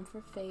 it's time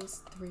for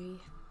Phase 3.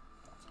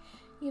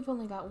 You've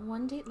only got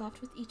one date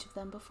left with each of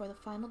them before the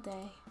final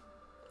day.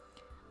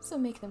 So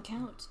make them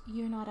count.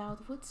 You're not out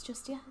of the woods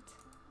just yet.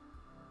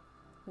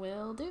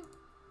 Will do.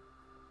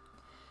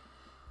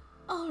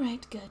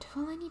 Alright, good.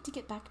 Well, I need to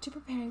get back to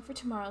preparing for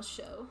tomorrow's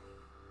show.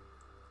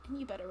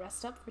 You better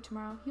rest up for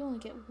tomorrow. You only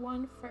get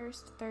one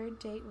first, third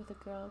date with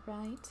a girl,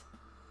 right?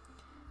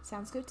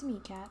 Sounds good to me,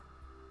 Cat.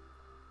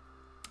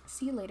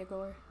 See you later,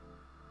 Gore.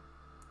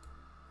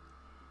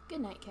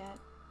 Good night, Cat.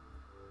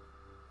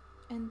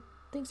 And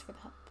thanks for the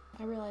help.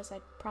 I realize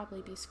I'd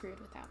probably be screwed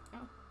without you.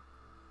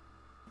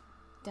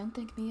 Don't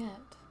thank me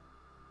yet.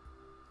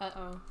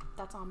 Uh-oh,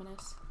 that's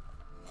ominous.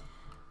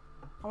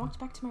 I walked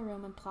back to my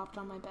room and plopped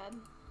on my bed.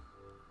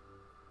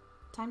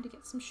 Time to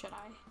get some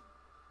shut-eye.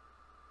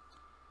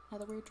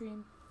 Another weird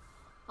dream.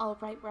 All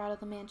right, we're out of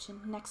the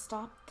mansion. Next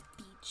stop, the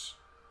beach.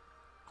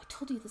 I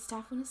told you the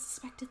staff wouldn't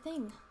suspect a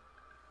thing.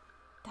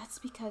 That's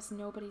because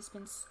nobody's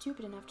been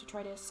stupid enough to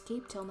try to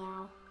escape till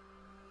now.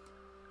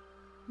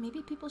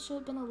 Maybe people should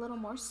have been a little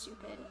more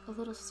stupid, a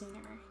little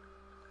sooner.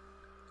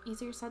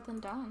 Easier said than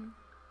done.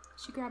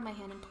 She grabbed my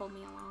hand and pulled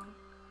me along.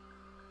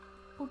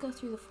 We'll go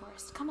through the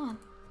forest. Come on.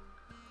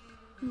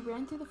 We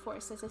ran through the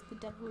forest as if the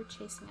devil were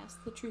chasing us.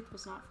 The truth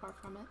was not far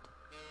from it.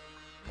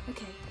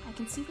 Okay, I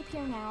can see the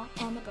pier now,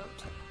 and the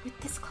boat. We're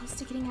this close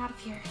to getting out of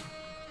here.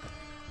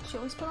 She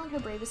always put on her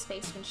bravest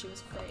face when she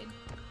was afraid.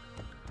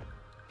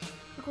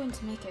 We're going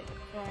to make it,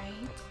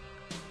 right?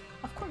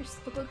 Of course,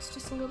 the boat's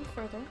just a little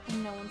further,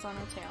 and no one's on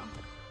our tail.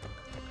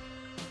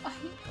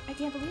 I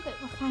can't believe it.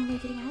 We're finally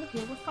getting out of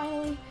here. We're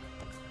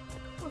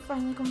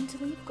finally going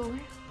to leave, Gore.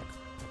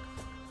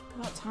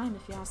 About time,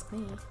 if you ask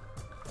me.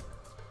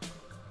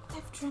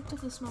 I've dreamt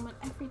of this moment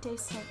every day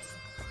since.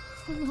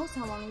 Who knows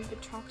how long we've been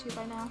trapped here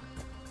by now.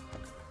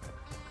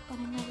 But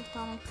I never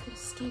thought I could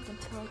escape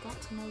until I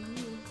got to know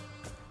you.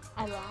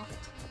 I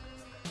laughed.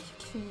 You're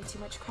giving me too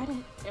much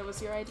credit. It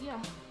was your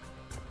idea.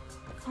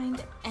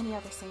 Find any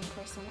other sane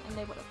person and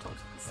they would have told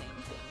you the same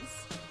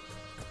things.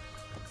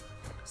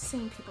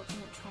 Sane people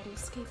didn't try to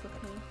escape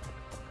with me.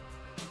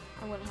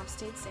 I wouldn't have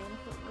stayed sane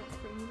if it weren't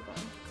for you,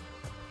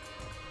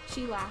 though.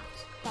 She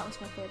laughed. That was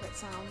my favorite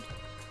sound.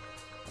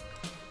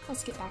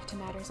 Let's get back to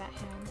matters at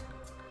hand.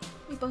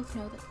 We both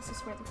know that this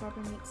is where the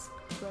rubber meets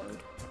the road.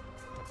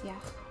 Yeah.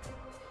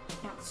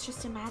 Now it's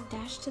just a mad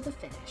dash to the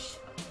finish.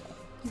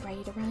 You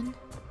ready to run?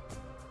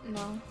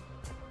 No.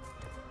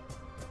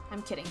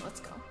 I'm kidding, let's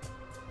go.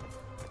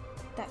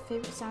 That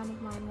favorite sound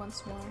of mine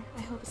once more.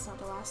 I hope it's not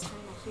the last time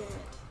I hear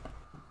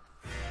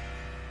it.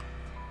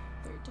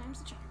 Third time's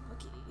the charm.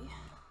 Okay.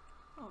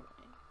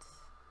 Alright.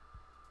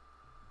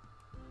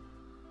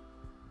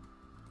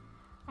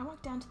 I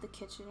walked down to the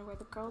kitchen where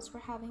the girls were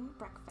having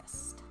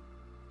breakfast.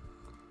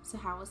 So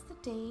how was the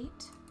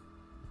date?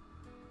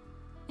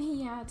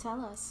 Yeah,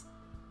 tell us.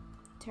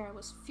 Tara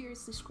was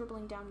furiously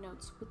scribbling down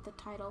notes with the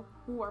title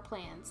War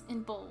Plans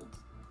in bold.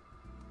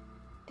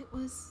 It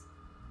was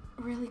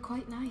really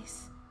quite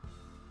nice.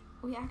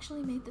 We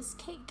actually made this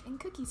cake and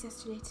cookies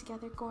yesterday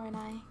together, Gore and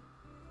I.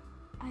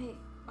 I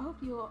hope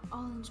you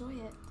all enjoy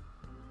it.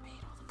 I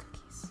ate all the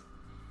cookies.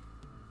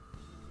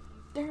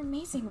 They're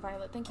amazing,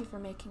 Violet. Thank you for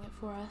making it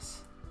for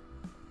us.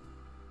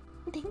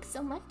 Thanks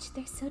so much.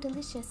 They're so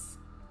delicious.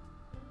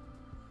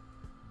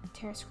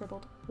 Tara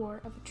scribbled, war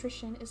of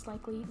attrition is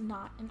likely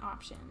not an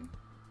option.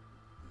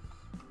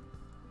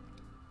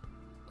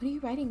 What are you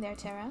writing there,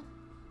 Tara?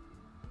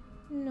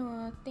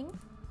 Nothing.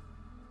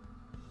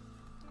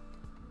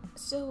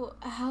 So,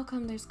 how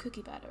come there's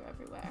cookie batter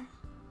everywhere?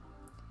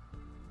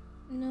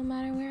 No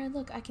matter where I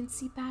look, I can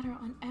see batter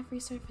on every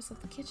surface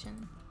of the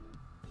kitchen.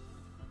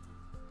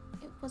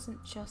 It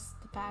wasn't just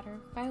the batter.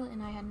 Violet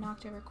and I had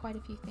knocked over quite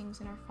a few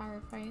things in our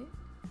firefight.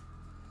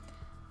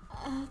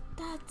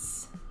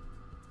 That's...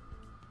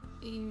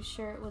 You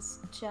sure it was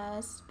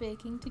just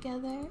baking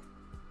together?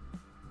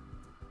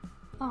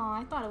 Aw,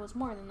 I thought it was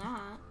more than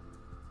that.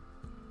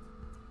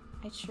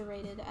 I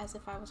charaded as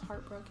if I was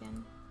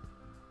heartbroken.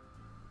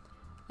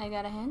 I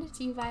gotta hand it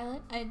to you,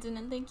 Violet. I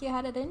didn't think you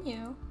had it in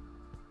you.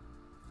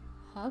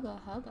 Hubba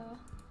hubba.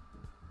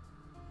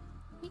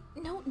 Wait,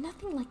 no,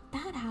 nothing like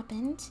that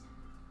happened.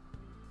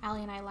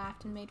 Allie and I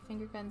laughed and made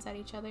finger guns at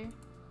each other.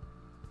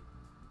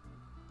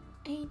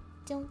 I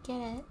don't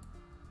get it.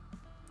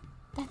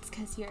 That's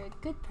because you're a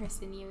good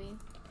person, Yui.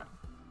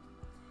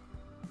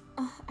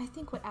 I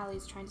think what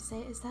Allie's trying to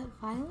say is that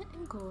Violet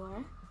and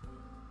Gore...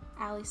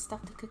 Allie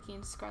stuffed the cookie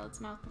into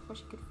Scarlett's mouth before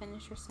she could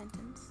finish her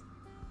sentence.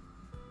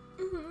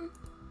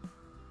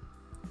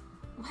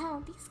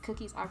 Wow, these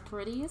cookies are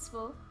pretty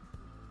useful.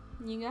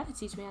 You gotta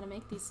teach me how to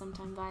make these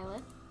sometime,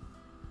 Violet.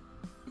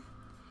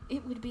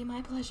 It would be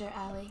my pleasure,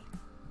 Allie.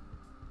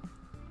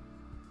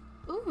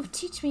 Ooh,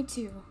 teach me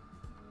too.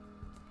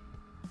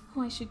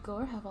 Why should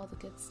Gore have all the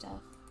good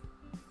stuff?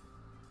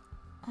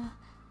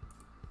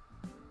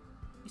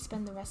 We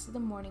spend the rest of the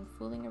morning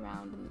fooling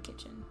around in the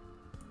kitchen.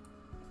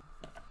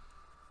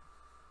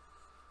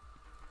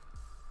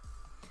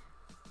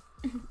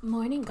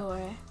 Morning,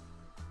 Gore.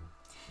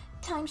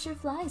 Time sure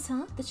flies,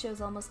 huh? The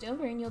show's almost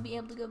over and you'll be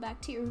able to go back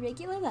to your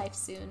regular life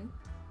soon.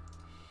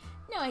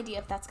 No idea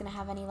if that's gonna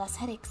have any less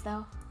headaches,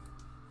 though.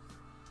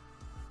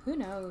 Who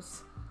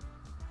knows?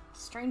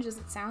 Strange as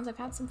it sounds, I've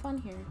had some fun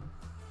here.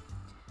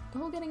 The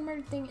whole getting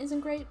murdered thing isn't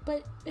great,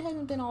 but it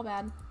hasn't been all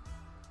bad.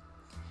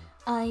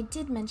 I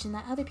did mention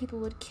that other people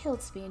would kill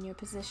to be in your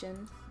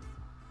position.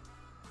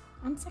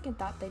 On second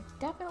thought, they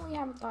definitely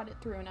haven't thought it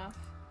through enough.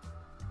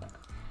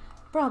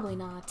 Probably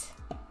not.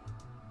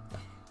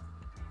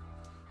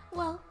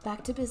 Well,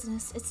 back to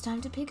business. It's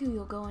time to pick who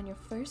you'll go on your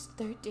first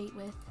third date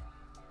with.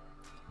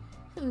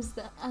 Who's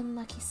the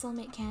unlucky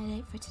soulmate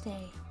candidate for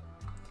today?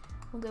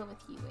 We'll go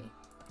with Yui.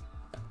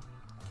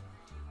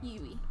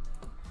 Yui.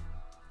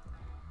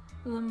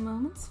 The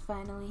moment's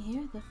finally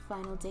here, the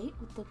final date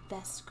with the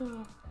best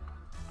girl.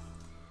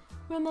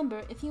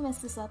 Remember, if you mess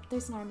this up,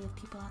 there's an army of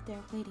people out there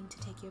waiting to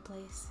take your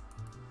place.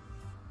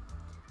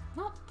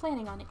 Not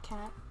planning on it,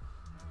 Cat.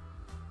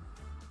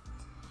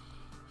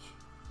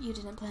 You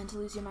didn't plan to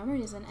lose your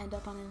memories and end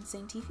up on an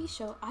insane TV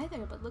show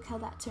either, but look how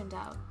that turned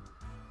out.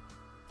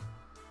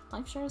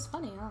 Life sure is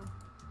funny, huh?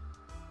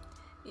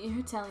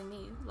 You're telling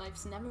me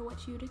life's never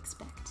what you'd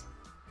expect.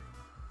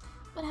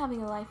 But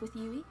having a life with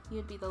Yui,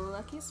 you'd be the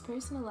luckiest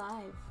person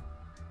alive.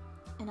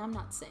 And I'm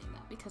not saying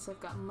that because I've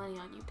got money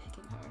on you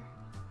picking her.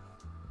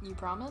 You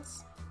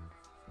promise?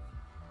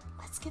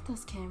 Let's get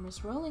those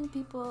cameras rolling,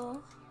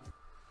 people.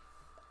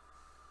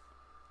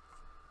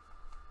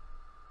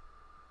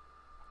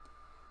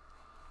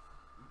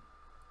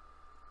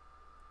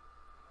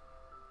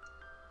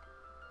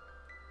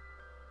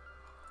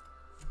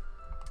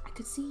 I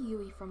could see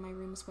Yui from my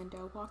room's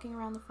window walking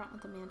around the front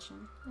of the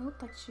mansion. It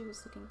looked like she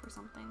was looking for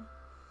something.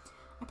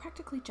 I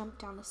practically jumped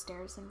down the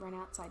stairs and ran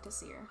outside to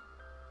see her.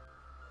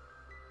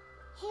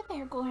 Hey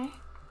there, Gore.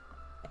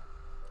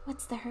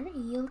 What's the hurry?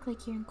 You look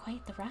like you're in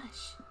quite the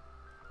rush.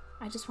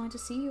 I just wanted to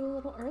see you a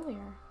little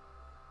earlier.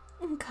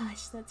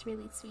 Gosh, that's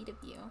really sweet of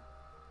you.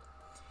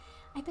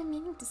 I've been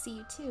meaning to see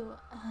you too.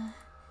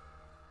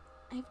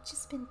 I've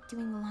just been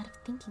doing a lot of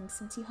thinking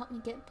since you helped me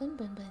get Bun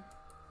Bun Bun.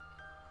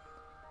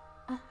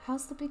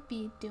 How's the big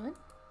bee doing?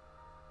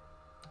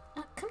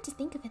 Come to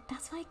think of it,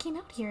 that's why I came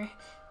out here.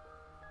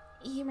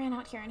 You ran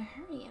out here in a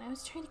hurry and I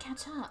was trying to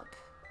catch up.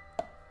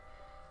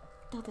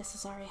 Though this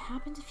has already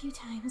happened a few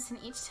times, and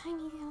each time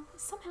he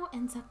somehow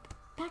ends up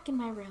back in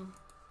my room.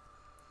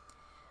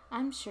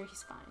 I'm sure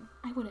he's fine.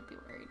 I wouldn't be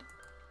worried.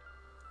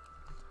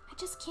 I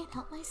just can't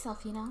help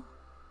myself, you know?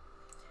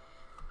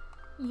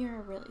 You're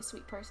a really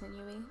sweet person,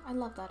 Yui. I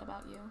love that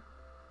about you.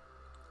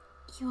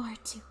 You are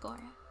too,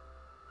 Gora.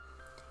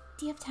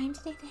 Do you have time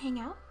today to hang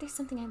out? There's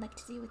something I'd like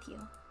to do with you.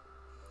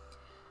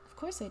 Of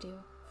course I do.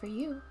 For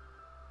you.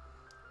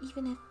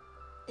 Even if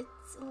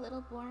it's a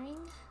little boring?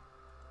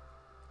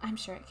 I'm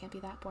sure it can't be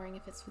that boring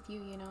if it's with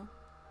you, you know.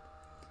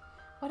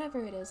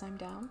 Whatever it is, I'm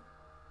down.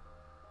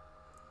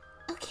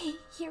 Okay,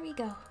 here we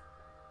go.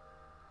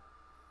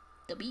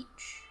 The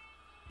beach.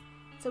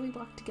 So we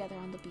walked together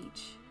on the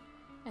beach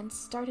and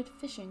started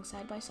fishing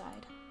side by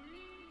side.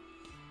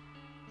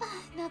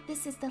 Now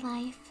this is the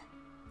life.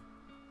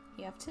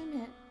 I have to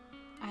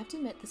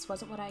admit this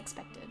wasn't what I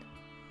expected.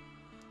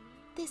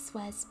 This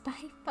was by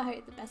far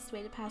the best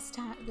way to pass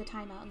the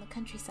time out in the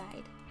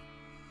countryside.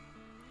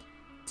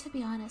 To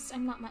be honest,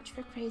 I'm not much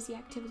for crazy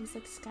activities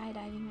like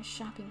skydiving or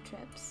shopping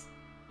trips.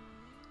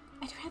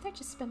 I'd rather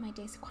just spend my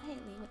days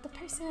quietly with the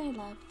person I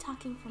love,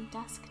 talking from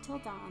dusk till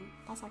dawn.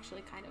 That's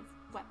actually kind of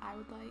what I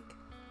would like.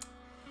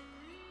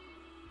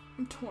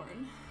 I'm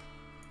torn.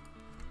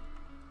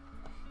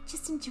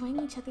 Just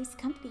enjoying each other's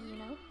company, you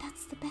know?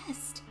 That's the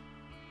best.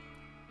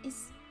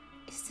 Is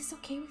this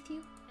okay with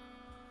you?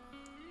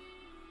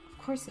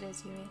 Of course it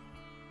is, Yui.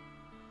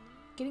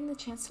 Getting the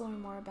chance to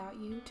learn more about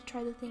you, to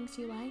try the things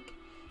you like,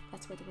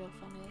 that's where the real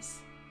fun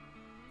is.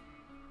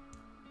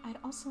 I'd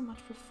also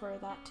much prefer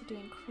that to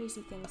doing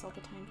crazy things all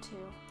the time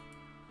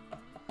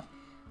too.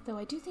 Though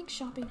I do think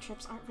shopping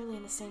trips aren't really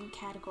in the same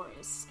category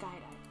as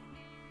skydiving.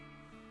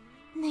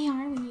 They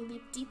are when you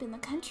live deep in the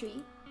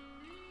country.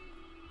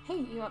 Hey,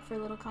 you up for a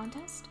little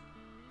contest?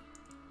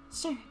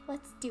 Sure,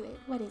 let's do it.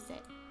 What is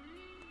it?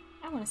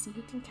 I want to see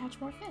who can catch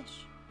more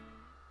fish.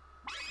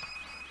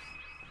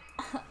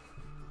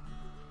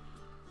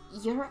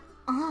 You're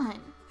on!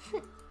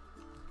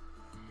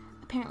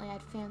 Apparently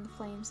I'd fanned the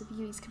flames of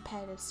Yui's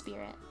competitive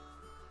spirit.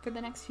 For the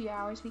next few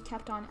hours we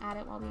kept on at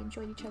it while we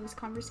enjoyed each other's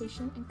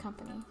conversation and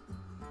company.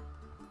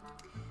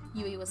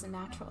 Yui was a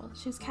natural.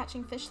 She was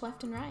catching fish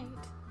left and right.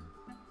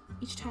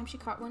 Each time she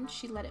caught one,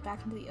 she let it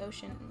back into the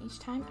ocean, and each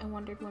time I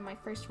wondered when my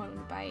first one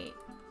would bite.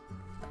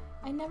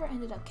 I never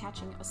ended up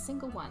catching a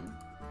single one.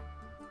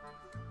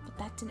 But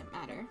that didn't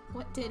matter.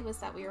 What did was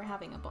that we were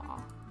having a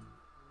ball.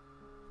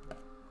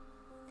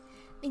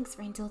 Thanks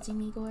for indulging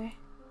me, Gore.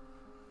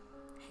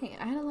 Hey,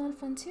 I had a lot of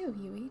fun too,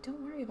 Yui.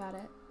 Don't worry about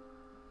it.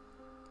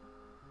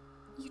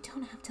 You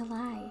don't have to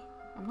lie.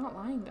 I'm not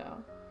lying,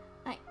 though.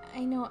 I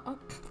know. Oh,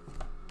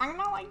 I'm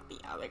not like the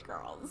other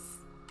girls.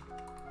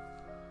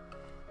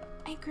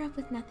 I grew up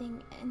with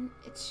nothing, and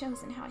it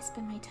shows in how I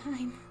spend my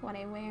time, what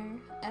I wear,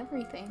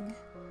 everything.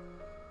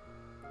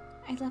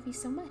 I love you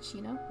so much,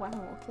 you know?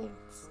 Wow, okay.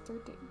 It's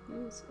 30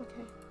 views.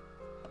 Okay.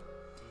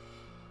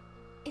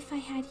 If I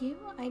had you,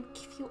 I'd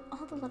give you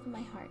all the love in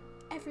my heart,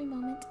 every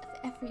moment of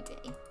every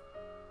day.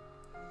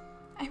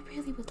 I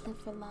really would live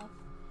for love.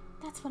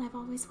 That's what I've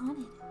always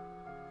wanted.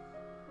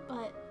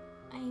 But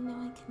I know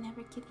I could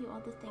never give you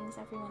all the things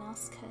everyone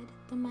else could.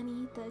 The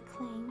money, the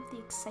acclaim, the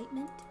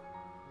excitement.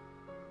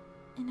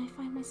 And I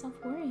find myself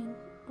worrying,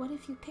 what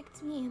if you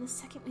picked me and the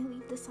second we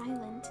leave this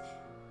island,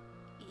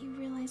 you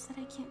realize that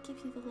I can't give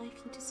you the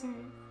life you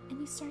deserve, and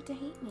you start to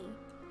hate me?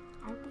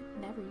 I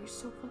would never, you're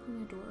so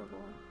fucking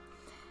adorable.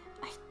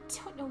 I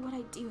don't know what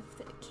I'd do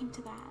if it came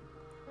to that.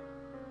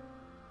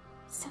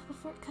 So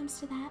before it comes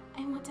to that,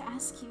 I want to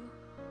ask you,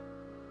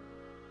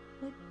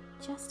 would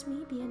just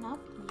me be enough?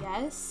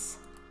 Yes?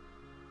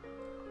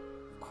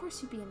 Of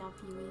course you'd be enough,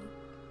 Yui.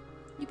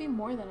 You'd be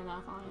more than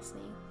enough,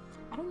 honestly.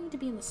 I don't need to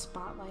be in the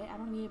spotlight. I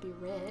don't need to be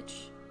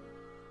rich.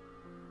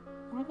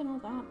 More than all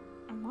that,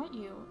 I want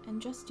you,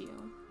 and just you.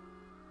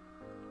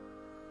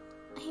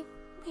 I've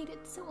waited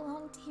so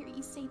long to hear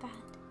you say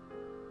that.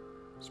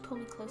 She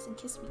pulled me close and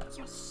kissed me.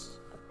 Yes!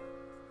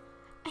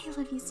 I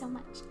love you so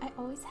much. I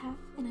always have,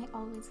 and I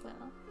always will.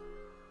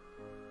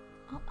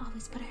 I'll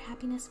always put our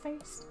happiness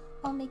first.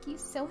 I'll make you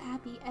so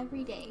happy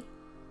every day.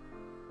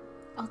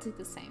 I'll do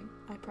the same,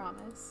 I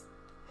promise.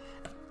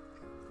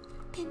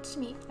 Pinch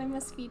me, I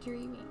must be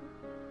dreaming.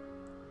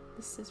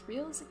 This is as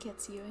real as it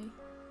gets, Yui.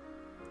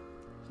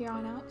 Here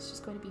on out, it's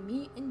just going to be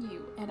me and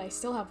you, and I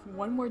still have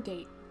one more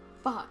date.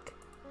 Fuck.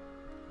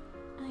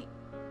 I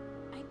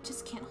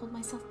just can't hold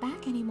myself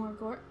back anymore,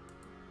 Gor.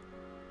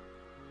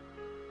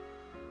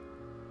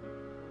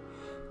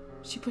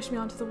 She pushed me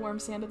onto the warm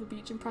sand of the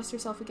beach and pressed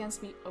herself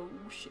against me. Oh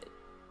shit.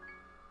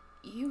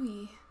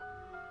 Yui.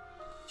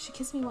 She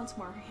kissed me once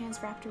more, her hands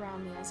wrapped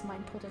around me as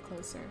mine pulled her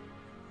closer.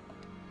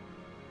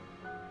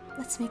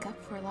 Let's make up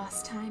for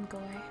lost time,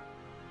 Gor.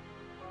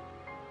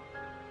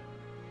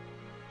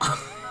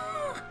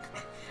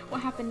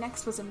 What happened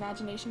next was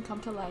imagination come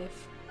to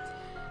life.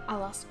 I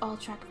lost all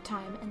track of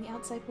time and the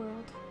outside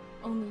world.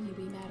 Only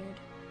Yui mattered.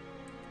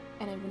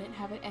 And I wouldn't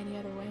have it any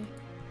other way.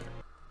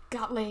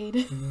 Got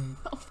laid.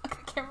 Oh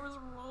fuck, the camera's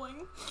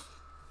rolling.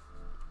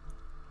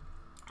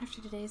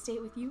 After today's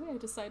date with Yui, I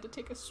decided to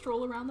take a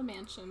stroll around the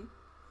mansion.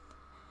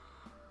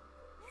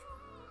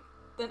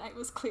 The night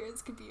was clear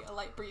as could be. A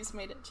light breeze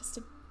made it just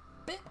a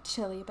bit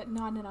chilly, but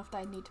not enough that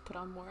I'd need to put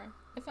on more.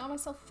 I found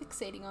myself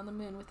fixating on the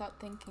moon without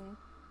thinking.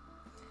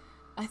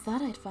 I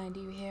thought I'd find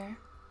you here.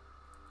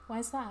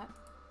 Why's that?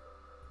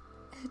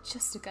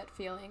 Just a gut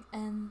feeling,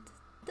 and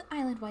the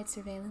island-wide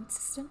surveillance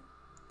system.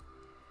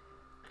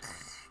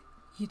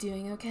 You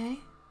doing okay?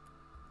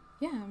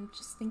 Yeah, I'm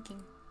just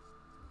thinking.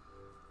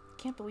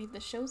 Can't believe the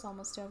show's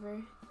almost over.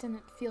 It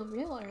didn't feel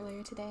real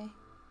earlier today.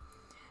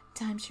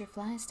 Time sure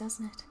flies,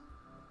 doesn't it?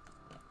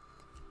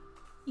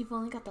 You've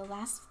only got the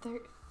last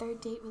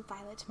third date with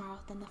Violet tomorrow,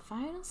 then the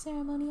final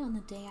ceremony on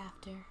the day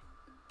after.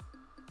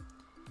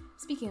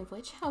 Speaking of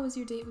which, how was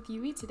your date with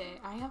Yui today?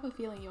 I have a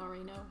feeling you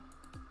already know.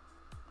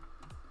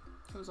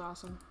 It was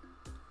awesome.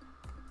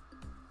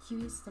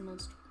 Yui's the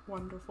most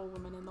wonderful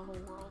woman in the whole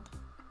world.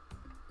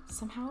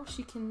 Somehow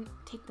she can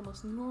take the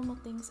most normal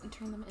things and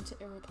turn them into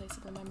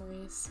irreplaceable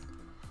memories.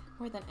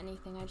 More than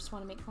anything, I just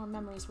want to make more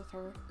memories with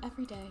her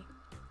every day.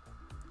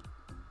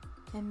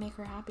 And make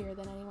her happier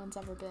than anyone's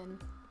ever been.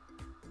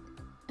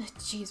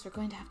 Jeez, we're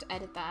going to have to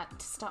edit that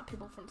to stop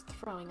people from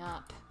throwing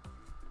up.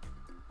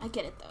 I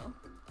get it though.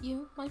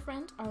 You, my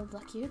friend, are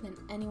luckier than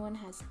anyone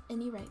has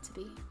any right to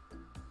be.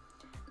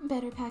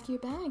 Better pack your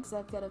bags.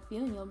 I've got a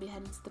feeling you'll be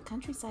heading to the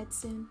countryside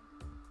soon.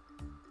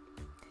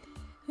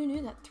 Who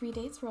knew that 3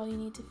 dates were all you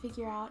need to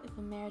figure out if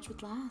a marriage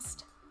would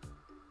last?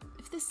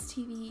 If this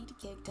TV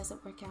gig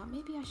doesn't work out,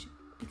 maybe I should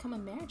become a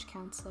marriage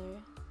counselor.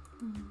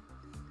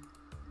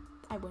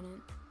 I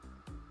wouldn't,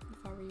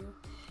 if I were you.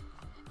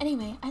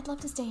 Anyway, I'd love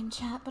to stay and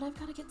chat, but I've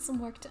got to get some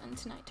work done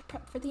tonight to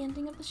prep for the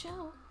ending of the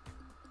show.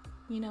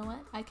 You know what?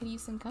 I could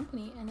use some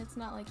company, and it's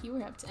not like you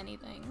were up to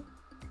anything.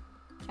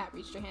 Kat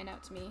reached her hand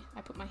out to me.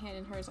 I put my hand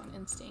in hers on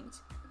instinct.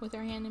 With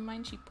her hand in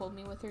mine, she pulled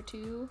me with her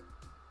to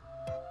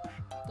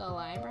the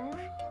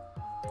library?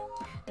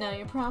 Now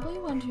you're probably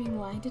wondering,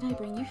 why did I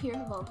bring you here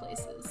of all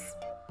places?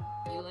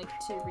 You like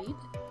to read?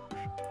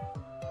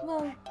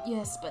 Well,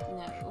 yes, but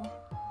no.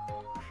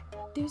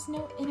 There's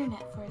no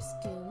internet for us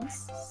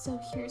goons, so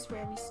here's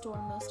where we store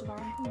most of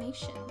our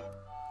information.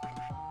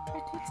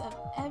 Records of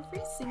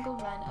every single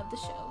run of the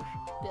show.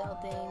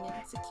 Building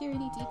and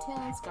security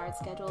details, guard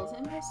schedules,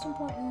 and most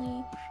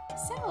importantly,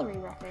 salary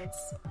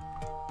records.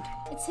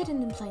 It's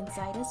hidden in plain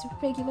sight as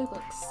regular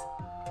books.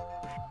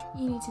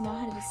 You need to know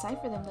how to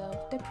decipher them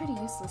though. They're pretty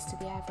useless to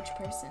the average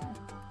person.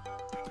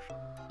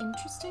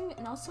 Interesting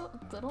and also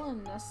a little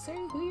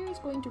unnecessary. Who here is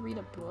going to read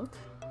a book?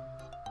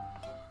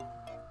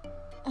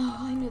 Oh,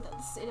 I knew that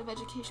the state of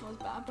education was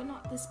bad, but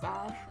not this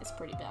bad. It's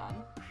pretty bad.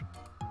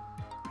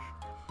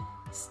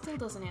 Still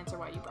doesn't answer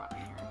why you brought me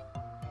here.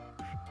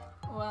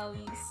 Well,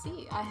 you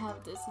see, I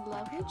have this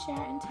lovely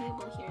chair and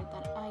table here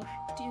that I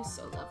do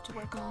so love to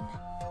work on.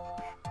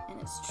 And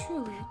it's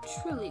truly,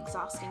 truly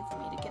exhausting for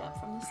me to get up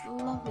from this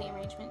lovely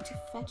arrangement to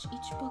fetch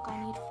each book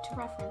I need to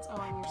reference. Oh,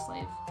 I'm your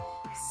slave.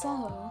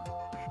 So,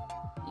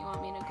 you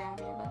want me to grab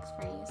your books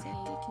for you so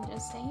you can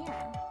just stay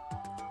here?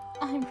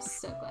 I'm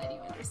so glad you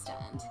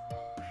understand.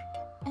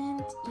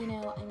 And, you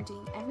know, I'm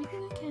doing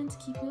everything I can to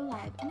keep you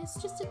alive, and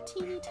it's just a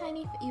teeny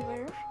tiny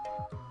favor.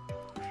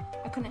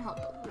 I couldn't help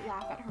but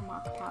laugh at her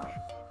mock pout.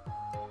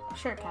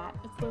 Sure, Cat.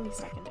 It's the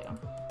least I can do.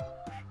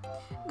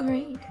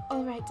 Great.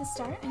 Alright, to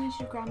start, I need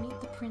you to grab me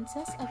the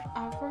Princess of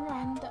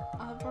Averanda,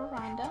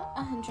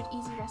 100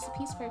 easy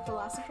recipes for a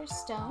Philosopher's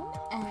Stone,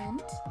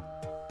 and...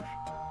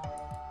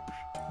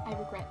 I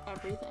regret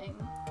everything.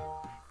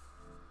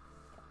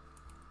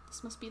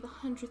 This must be the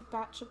 100th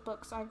batch of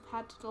books I've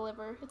had to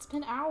deliver. It's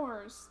been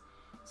hours.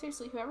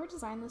 Seriously, whoever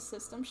designed this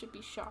system should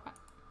be shot.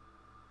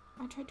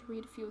 I tried to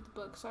read a few of the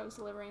books I was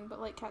delivering, but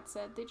like Kat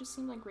said, they just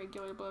seemed like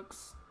regular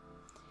books.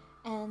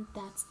 And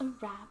that's a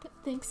wrap.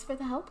 Thanks for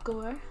the help,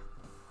 Gore.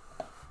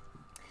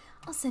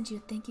 I'll send you a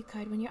thank you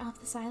card when you're off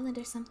this island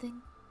or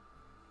something.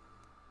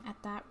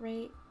 At that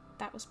rate,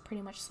 that was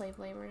pretty much slave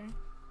labor.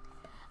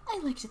 I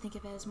like to think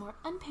of it as more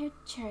unpaid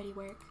charity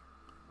work.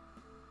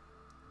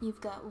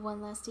 You've got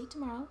one last date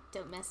tomorrow.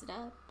 Don't mess it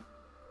up.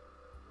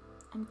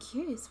 I'm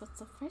curious, what's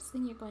the first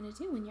thing you're going to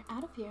do when you're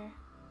out of here?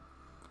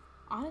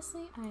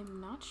 Honestly, I'm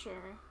not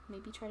sure.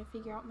 Maybe try to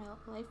figure out my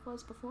life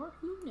was before?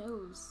 Who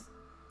knows?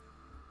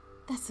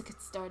 That's a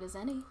good start as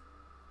any.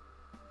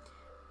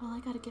 Well, I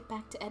gotta get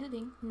back to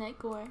editing. Night,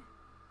 Gore.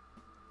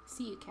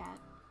 See you, Cat.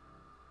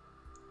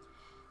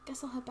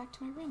 Guess I'll head back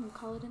to my room and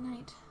call it a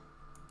night.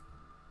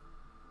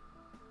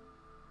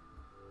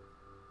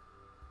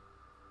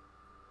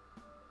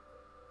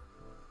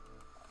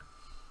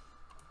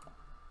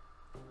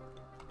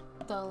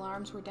 The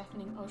alarms were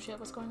deafening. Oh shit,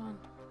 what's going on?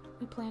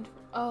 We planned for...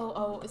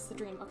 Oh, it's the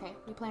dream. Okay,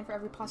 we planned for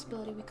every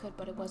possibility we could,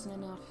 but it wasn't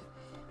enough.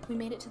 We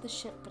made it to the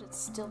ship, but it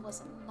still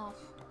wasn't enough.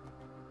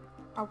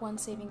 Our one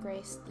saving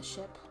grace, the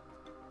ship,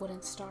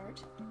 wouldn't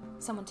start.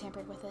 Someone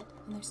tampered with it,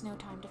 and there's no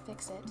time to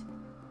fix it.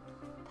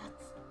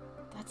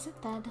 That's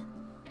it then.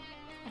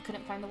 I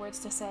couldn't find the words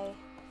to say.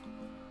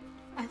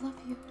 I love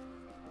you.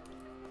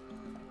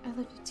 I love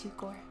you too,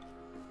 Gore.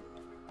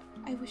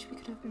 I wish we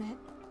could have met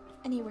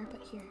anywhere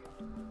but here.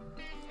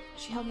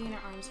 She held me in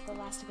her arms with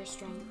the last of her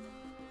strength.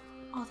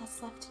 All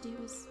that's left to do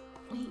is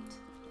wait.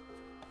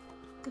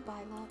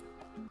 Goodbye, love.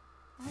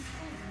 Okay.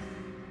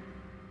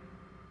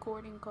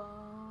 Recording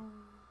call.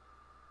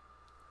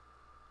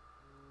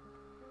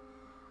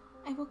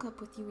 I woke up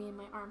with Yui in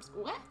my arms.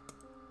 What?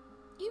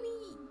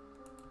 Yui!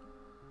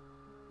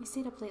 We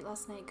stayed up late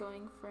last night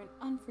going for an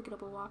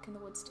unforgettable walk in the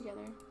woods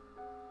together.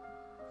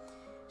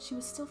 She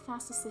was still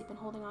fast asleep and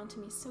holding on to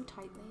me so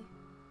tightly.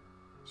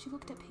 She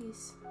looked at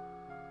peace.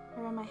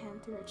 I ran my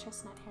hand through her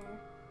chestnut hair.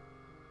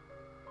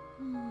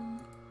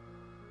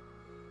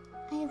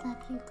 I love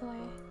you, Gore.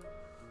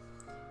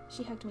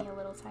 She hugged me a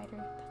little tighter.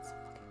 That's so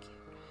fucking cute.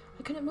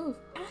 I couldn't move.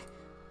 Ah!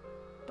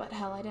 But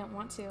hell, I didn't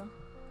want to.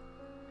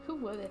 Who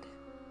would?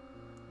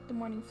 The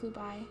morning flew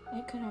by, and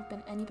it couldn't have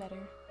been any better.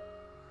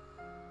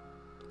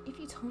 If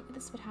you told me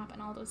this would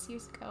happen all those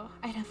years ago,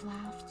 I'd have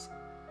laughed.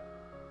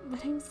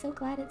 But I'm so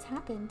glad it's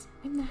happened.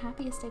 I'm the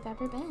happiest I've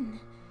ever been.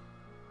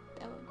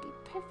 That would be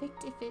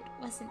perfect if it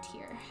wasn't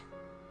here.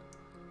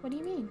 What do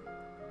you mean?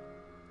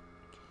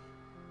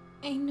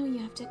 I know you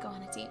have to go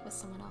on a date with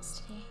someone else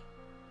today.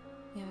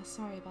 Yeah,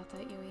 sorry about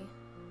that, Yui.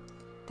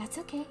 That's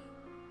okay.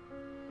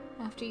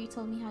 After you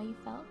told me how you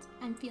felt,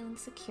 I'm feeling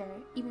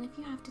secure, even if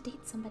you have to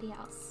date somebody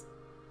else.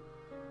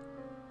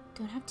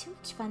 Don't have too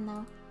much fun,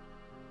 though.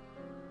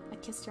 I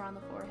kissed her on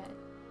the forehead.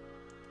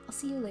 I'll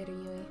see you later,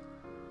 Yui.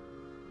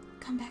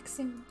 Come back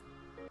soon.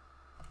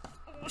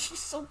 Oh, she's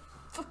so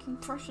fucking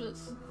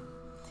precious.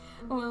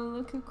 Oh,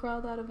 look who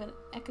crawled out of an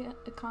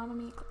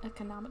economy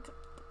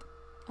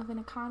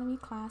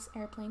class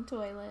airplane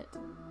toilet. Go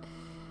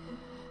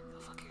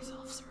fuck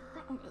yourself, sir.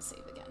 I'm gonna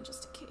save again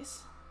just in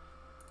case.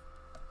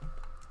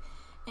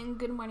 And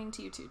good morning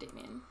to you too,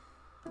 Damien.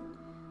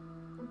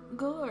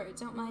 Gore,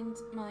 don't mind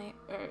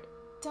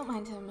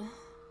him.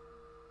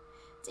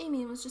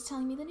 Damien was just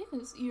telling me the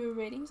news. Your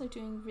ratings are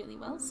doing really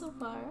well so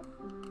far.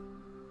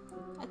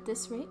 At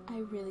this rate, I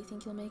really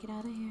think you'll make it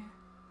out of here.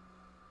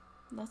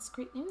 That's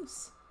great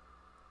news.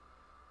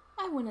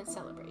 I wouldn't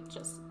celebrate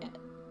just yet.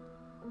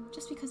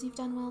 Just because you've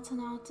done well till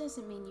now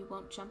doesn't mean you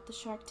won't jump the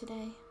shark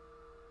today.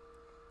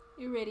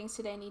 Your ratings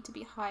today need to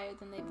be higher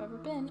than they've ever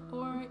been,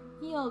 or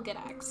you'll get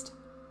axed.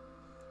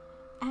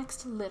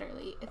 Axed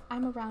literally. If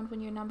I'm around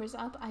when your number's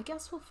up, I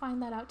guess we'll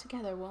find that out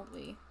together, won't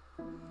we?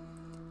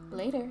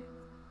 Later.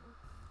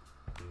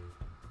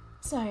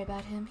 Sorry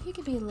about him. He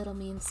can be a little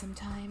mean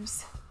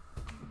sometimes.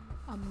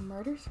 A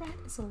murder threat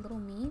is a little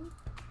mean?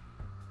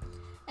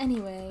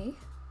 Anyway,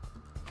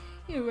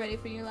 you ready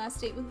for your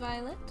last date with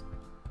Violet?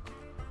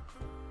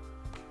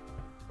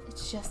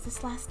 It's just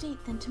this last date,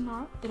 then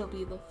tomorrow it'll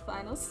be the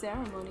final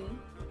ceremony.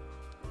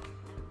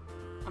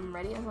 I'm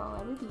ready as I'll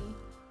ever be.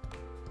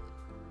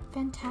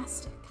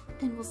 Fantastic.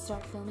 Then we'll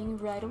start filming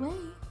right away.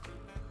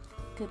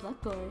 Good luck,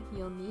 Gore.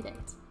 You'll need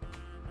it.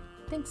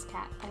 Thanks,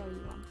 Kat. I owe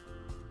you one.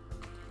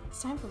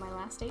 It's time for my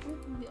last date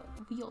with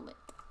Violet.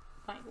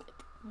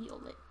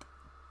 Violet.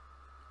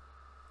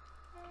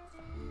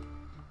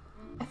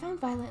 I found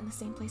Violet in the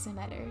same place I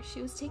met her.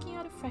 She was taking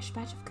out a fresh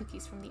batch of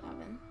cookies from the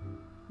oven.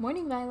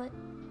 Morning, Violet.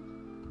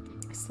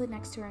 I slid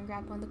next to her and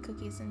grabbed one of the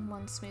cookies in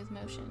one smooth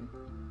motion.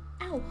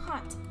 Ow,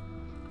 hot!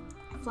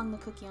 I flung the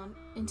cookie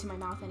into my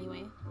mouth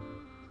anyway.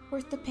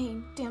 Worth the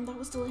pain. Damn, that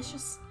was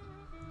delicious.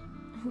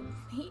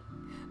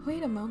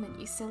 Wait a moment,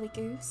 you silly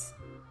goose.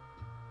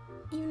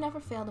 You never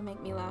fail to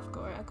make me laugh,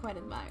 Gore. I quite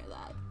admire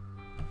that.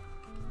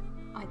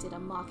 I did a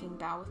mocking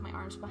bow with my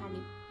arms behind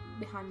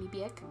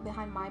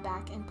my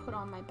back, and put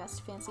on my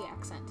best fancy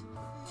accent.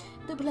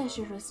 The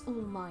pleasure is all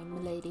mine,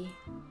 milady.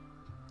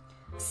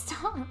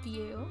 Stop,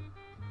 you!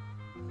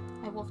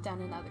 I wolfed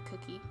down another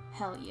cookie.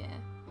 Hell yeah.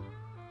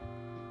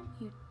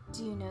 You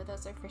do know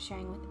those are for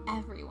sharing with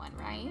everyone,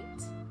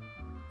 right?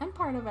 I'm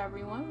part of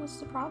everyone. What's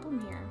the problem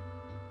here?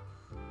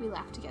 We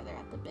laughed together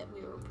at the bit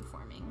we were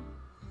performing.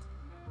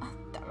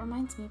 That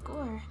reminds me of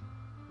Gore.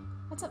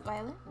 What's up,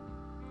 Violet?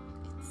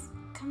 It's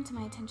come to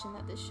my attention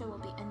that this show will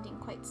be ending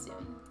quite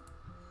soon.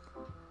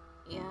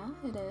 Yeah,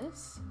 it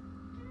is.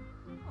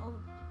 Oh,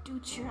 do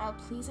cheer out,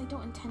 please. I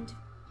don't intend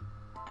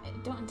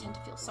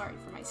to feel sorry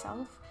for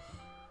myself.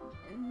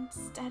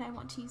 Instead, I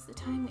want to use the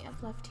time we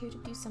have left here to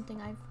do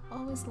something I've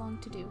always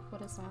longed to do.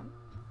 What is that?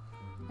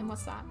 And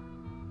what's that?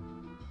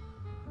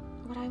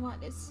 What I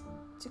want is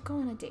to go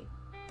on a date.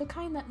 The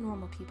kind that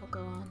normal people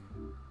go on.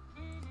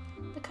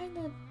 The kind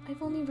that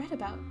I've only read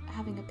about.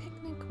 Having a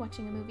picnic,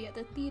 watching a movie at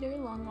the theater,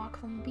 long walks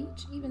on the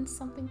beach, even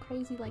something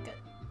crazy like a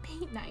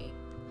paint night.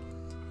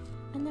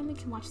 And then we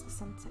can watch the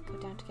sunset go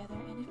down together,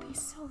 and it'd be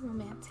so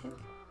romantic.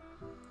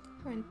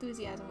 Her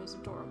enthusiasm was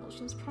adorable.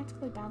 She was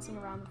practically bouncing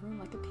around the room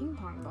like a ping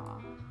pong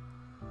ball.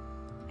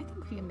 I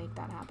think we can make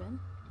that happen.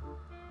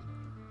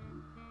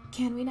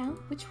 Can we now?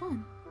 Which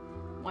one?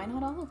 Why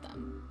not all of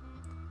them?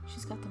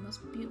 She's got the most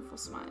beautiful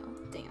smile.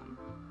 Damn.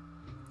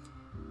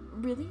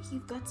 Really?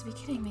 You've got to be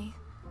kidding me.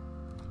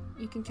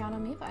 You can count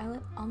on me,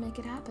 Violet. I'll make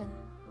it happen.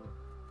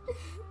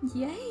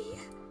 Yay!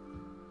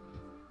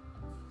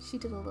 She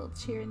did a little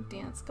cheer and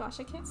dance. Gosh,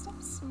 I can't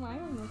stop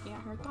smiling looking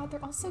at her. God,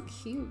 they're all so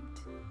cute.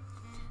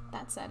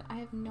 That said, I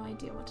have no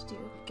idea what to do.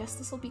 Guess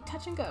this will be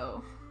touch and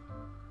go.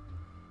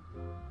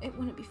 It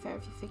wouldn't be fair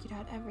if you figured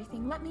out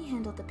everything. Let me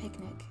handle the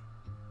picnic.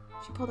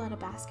 She pulled out a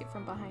basket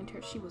from behind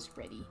her. She was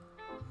ready.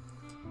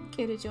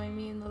 Care to join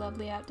me in the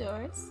lovely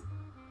outdoors?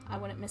 I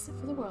wouldn't miss it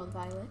for the world,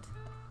 Violet.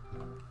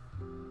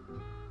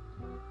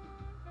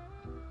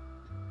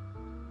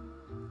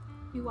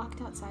 We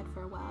walked outside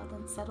for a while,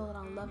 then settled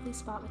on a lovely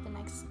spot with a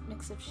nice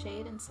mix of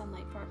shade and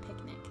sunlight for our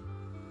picnic.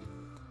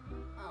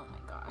 Oh my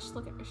gosh,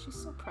 look at her, she's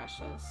so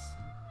precious.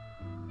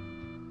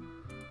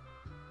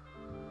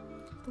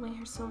 The way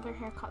her silver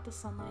hair caught the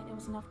sunlight, it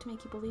was enough to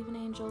make you believe in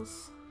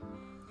angels.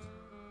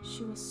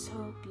 She was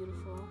so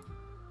beautiful.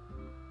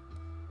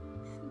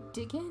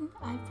 Dig in,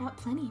 I've brought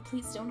plenty,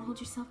 please don't hold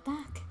yourself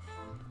back.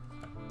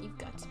 I've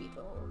got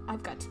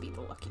to be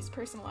the luckiest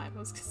person alive. I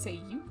was gonna say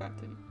you got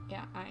to,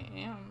 yeah, I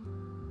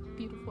am.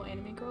 Beautiful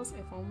anime girls,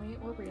 if only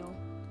it were real.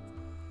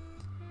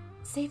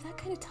 Save that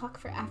kind of talk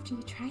for after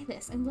you try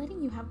this. I'm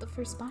letting you have the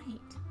first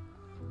bite.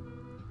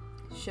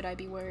 Should I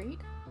be worried?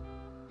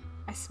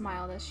 I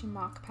smiled as she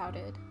mock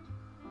pouted.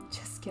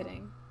 Just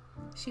kidding.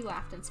 She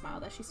laughed and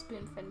smiled as she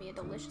spoon-fed me a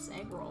delicious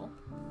egg roll.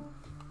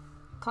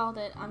 Called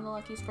it. I'm the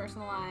luckiest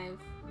person alive.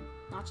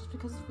 Not just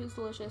because the food's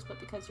delicious, but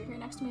because you're here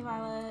next to me,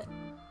 Violet.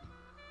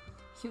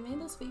 You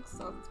made this week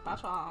so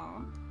special.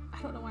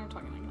 I don't know why I'm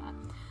talking like that.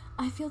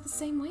 I feel the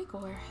same way,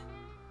 Gore.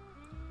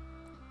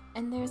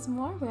 And there's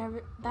more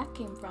wherever that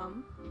came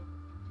from.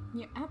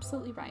 You're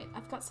absolutely right.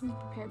 I've got something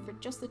prepared for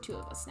just the two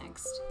of us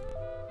next.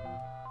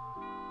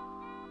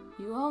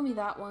 You owe me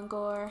that one,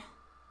 Gore.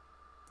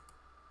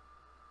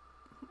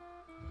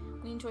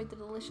 We enjoyed the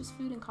delicious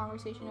food and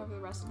conversation over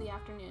the rest of the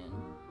afternoon.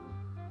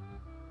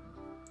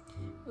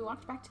 We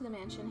walked back to the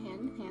mansion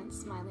hand in hand,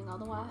 smiling all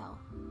the while.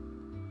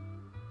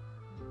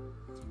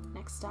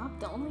 Next stop,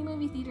 the only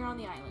movie theater on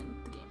the island,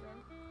 the game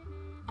room.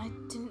 I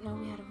didn't know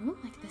we had a room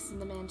like this in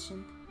the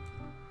mansion.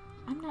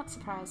 I'm not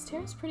surprised.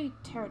 Tara's pretty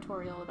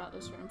territorial about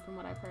this room from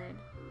what I've heard.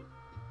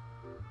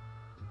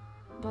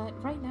 But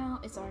right now,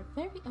 it's our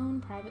very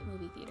own private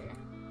movie theater.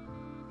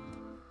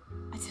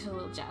 I did a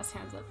little jazz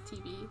hands at the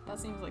TV. That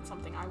seems like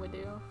something I would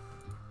do.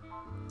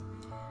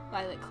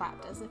 Violet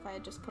clapped as if I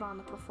had just put on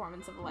the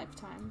performance of a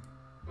lifetime.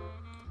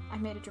 I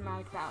made a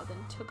dramatic vow, then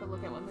took a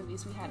look at what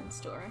movies we had in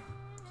store.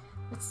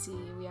 Let's see,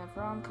 we have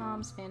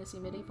rom-coms, fantasy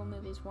medieval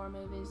movies, war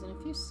movies, and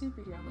a few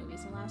superhero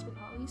movies, and last but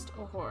not least,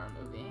 a horror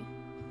movie.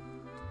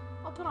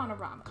 I'll put on a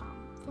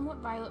rom-com. From what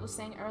Violet was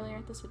saying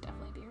earlier, this would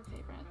definitely be her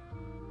favorite.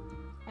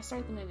 I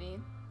started the movie,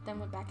 then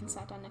went back and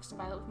sat down next to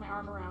Violet with my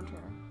arm around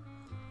her.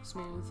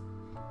 Smooth.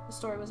 The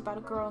story was about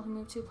a girl who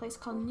moved to a place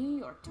called New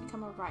York to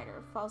become a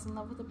writer, falls in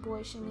love with a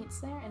boy she meets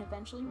there, and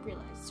eventually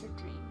realizes her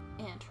dream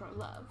and her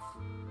love.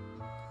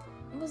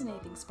 It wasn't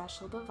anything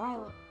special, but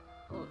Violet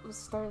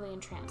was thoroughly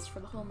entranced for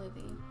the whole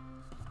movie.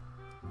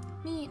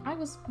 Me, I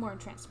was more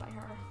entranced by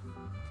her.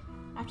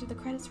 After the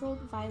credits rolled,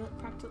 Violet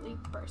practically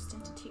burst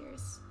into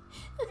tears.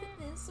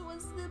 This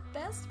was the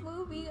best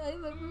movie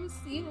I've ever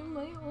seen in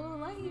my whole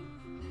life.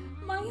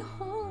 My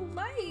whole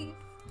life!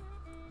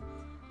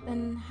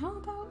 Then how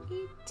about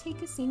we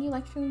take a scene you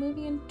liked from the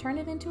movie and turn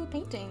it into a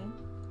painting?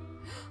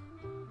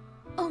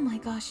 Oh my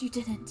gosh, you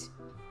didn't.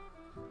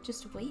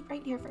 Just wait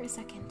right here for a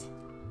second.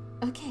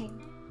 Okay.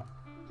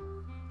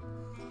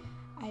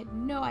 I had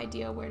no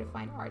idea where to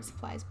find art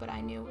supplies, but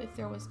I knew if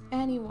there was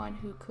anyone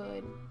who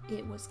could,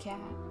 it was Kat.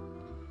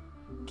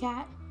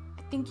 Kat,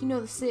 I think you know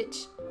the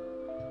sitch.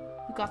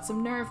 You got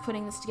some nerve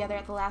putting this together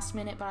at the last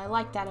minute, but I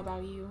like that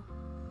about you.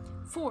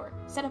 4.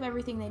 Set up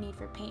everything they need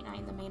for paint night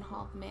in the main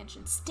hall of the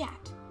mansion.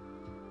 Stat!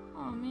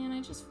 Oh man,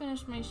 I just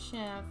finished my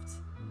shift.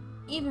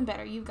 Even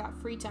better, you've got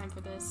free time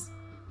for this.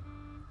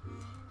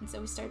 And so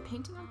we started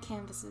painting on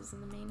canvases in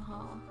the main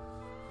hall.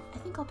 I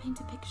think I'll paint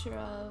a picture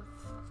of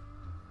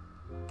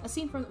a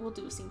scene from, we'll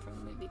do a scene from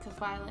the movie, because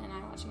Violet and I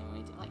are watching a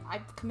movie, like,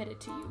 I've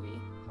committed to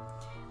Yui.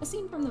 A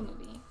scene from the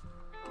movie.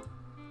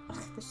 Ugh,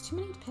 there's too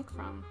many to pick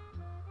from.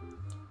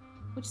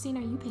 Which scene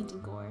are you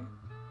painting, Gore?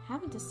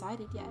 Haven't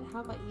decided yet. How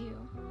about you?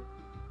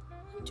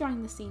 I'm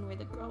drawing the scene where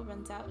the girl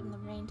runs out in the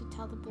rain to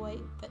tell the boy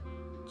that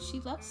she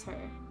loves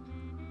her.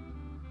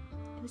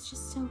 It was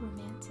just so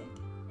romantic.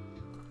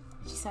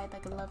 She sighed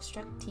like a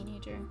love-struck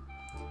teenager.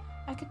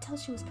 I could tell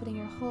she was putting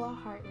her whole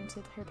heart into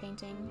her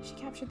painting. She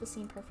captured the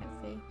scene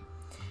perfectly.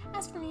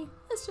 As for me,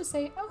 let's just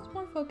say I was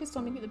more focused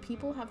on making the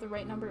people have the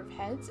right number of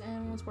heads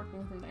and was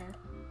working from there.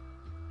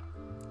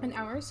 An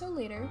hour or so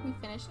later, we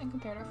finished and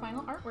compared our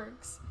final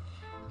artworks.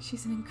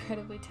 She's an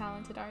incredibly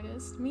talented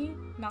artist. Me,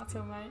 not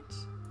so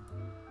much.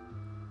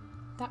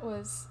 That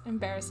was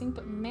embarrassing,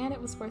 but man,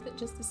 it was worth it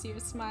just to see her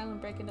smile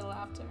and break into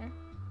laughter.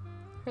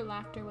 Her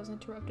laughter was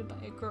interrupted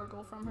by a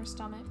gurgle from her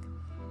stomach.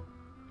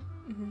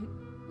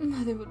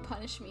 Mother would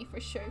punish me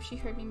for sure if she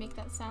heard me make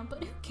that sound,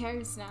 but who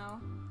cares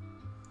now?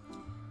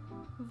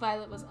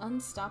 Violet was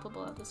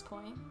unstoppable at this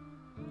point.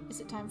 Is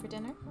it time for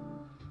dinner?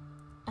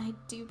 I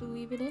do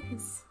believe it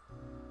is.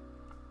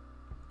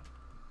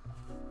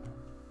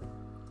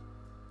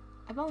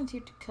 I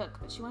volunteered to cook,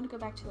 but she wanted to go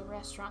back to the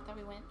restaurant that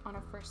we went on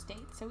our first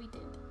date, so we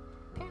did.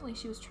 Apparently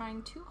she was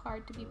trying too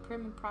hard to be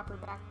prim and proper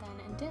back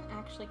then and didn't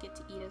actually get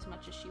to eat as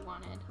much as she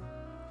wanted.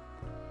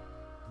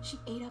 She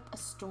ate up a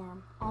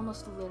storm,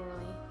 almost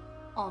literally.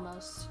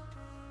 Almost.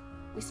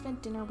 We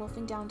spent dinner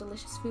wolfing down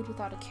delicious food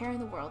without a care in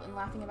the world and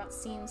laughing about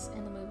scenes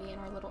in the movie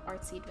and our little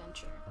artsy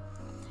adventure.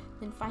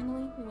 Then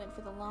finally, we went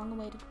for the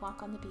long-awaited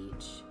walk on the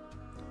beach.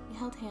 We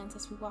held hands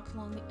as we walked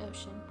along the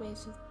ocean.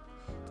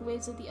 The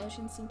waves of the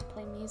ocean seemed to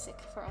play music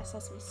for us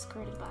as we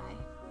skirted by.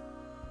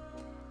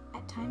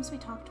 At times we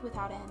talked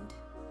without end.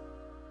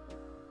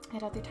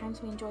 At other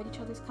times we enjoyed each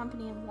other's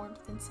company in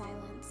warmth and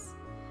silence.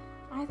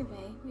 Either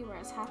way, we were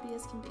as happy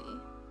as can be.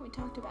 We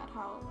talked about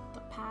how the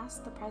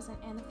past, the present,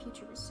 and the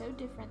future were so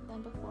different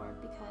than before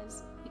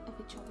because of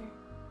each other.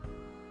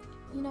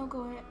 You know,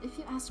 Gore, if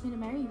you asked me to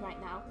marry you right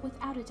now,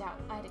 without a doubt,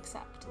 I'd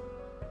accept.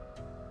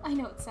 I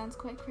know it sounds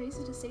quite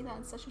crazy to say that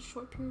in such a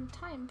short period of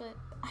time, but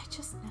I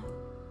just know.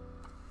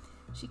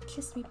 She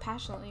kissed me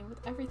passionately with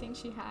everything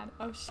she had.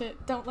 Oh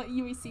shit, don't let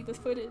Yui see the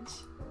footage.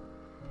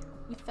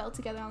 We fell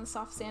together on the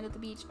soft sand at the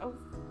beach. Oh.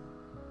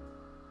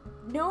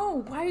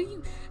 No, why are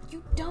you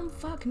dumb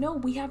fuck. No,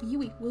 we have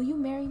Yui. Will you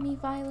marry me,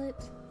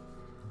 Violet?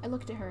 I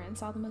looked at her and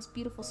saw the most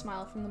beautiful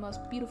smile from the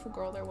most beautiful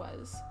girl there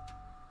was.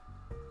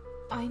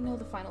 I know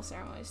the final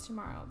ceremony is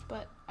tomorrow,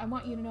 but I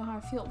want you to know how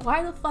I feel.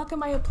 Why the fuck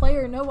am I a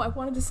player? No, I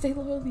wanted to stay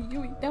loyal to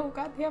Yui. No,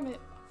 god damn it.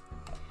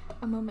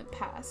 A moment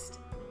passed.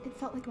 It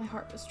felt like my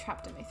heart was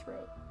trapped in my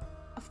throat.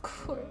 Of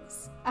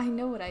course. I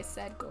know what I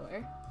said,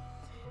 Gore.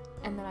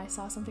 And then I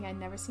saw something I'd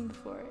never seen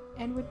before,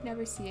 and would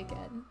never see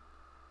again.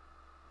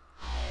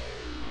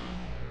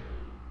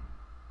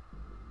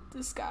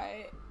 The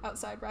sky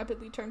outside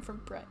rapidly turned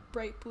from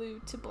bright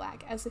blue to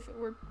black, as if it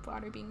were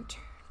water being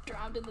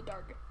drowned in the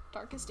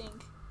darkest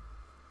ink.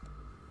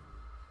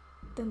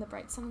 Then the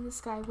bright sun in the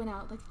sky went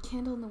out like a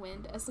candle in the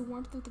wind, as the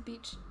warmth of the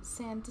beach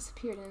sand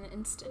disappeared in an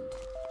instant.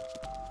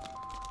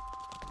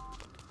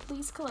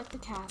 Please collect the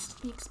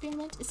cast. The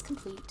experiment is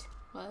complete.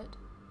 What?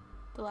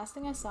 The last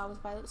thing I saw was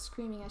Violet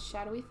screaming as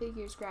shadowy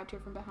figures grabbed her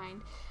from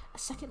behind. A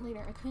second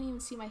later, I couldn't even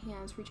see my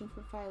hands reaching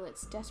for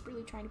Violet's,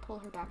 desperately trying to pull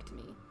her back to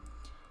me.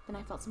 Then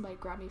I felt somebody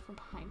grab me from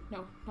behind.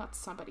 No, not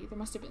somebody. There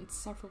must have been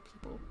several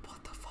people.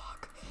 What the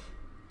fuck?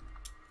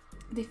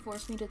 They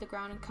forced me to the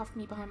ground and cuffed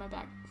me behind my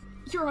back.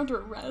 You're under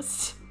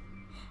arrest!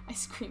 I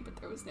screamed, but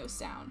there was no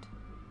sound.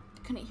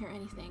 I couldn't hear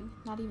anything,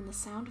 not even the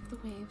sound of the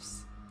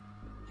waves.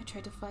 I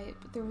tried to fight,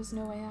 but there was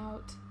no way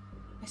out.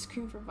 I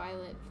screamed for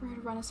Violet, for her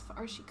to run as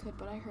far as she could,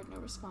 but I heard no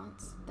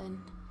response.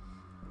 Then,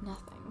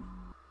 nothing.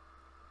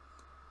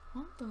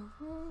 What the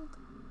fuck?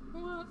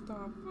 What the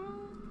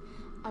fuck?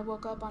 I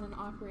woke up on an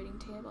operating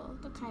table,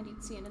 the kind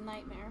you'd see in a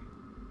nightmare.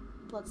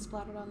 Blood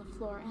splattered on the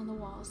floor and the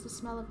walls, the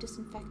smell of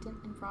disinfectant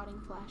and rotting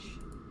flesh.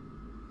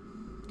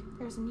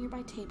 There was a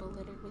nearby table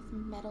littered with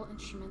metal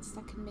instruments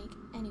that could make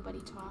anybody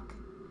talk.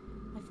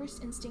 My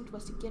first instinct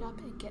was to get up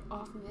and get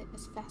off of it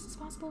as fast as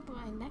possible, but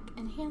my neck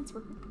and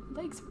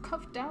legs were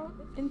cuffed down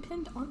and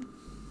pinned on.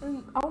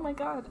 And oh my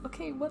god,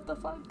 okay, what the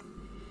fuck?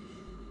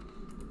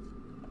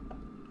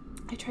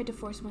 I tried to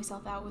force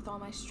myself out with all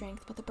my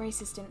strength, but the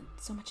braces didn't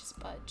so much as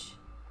budge.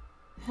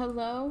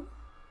 Hello?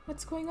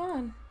 What's going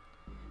on?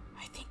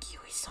 I think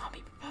Yui saw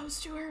me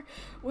propose to her.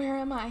 Where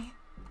am I?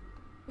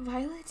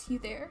 Violet, you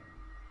there?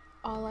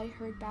 All I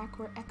heard back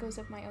were echoes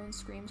of my own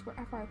screams.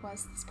 Wherever I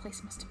was, this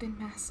place must have been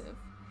massive.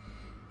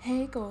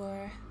 Hey,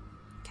 Gore.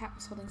 Cat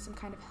was holding some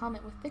kind of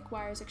helmet with thick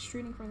wires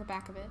extruding from the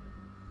back of it.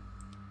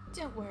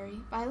 Don't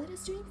worry, Violet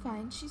is doing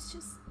fine. She's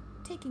just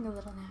taking a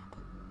little nap.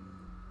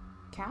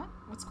 Cat,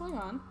 what's going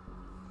on?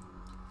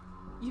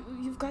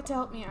 You've got to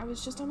help me. I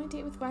was just on my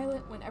date with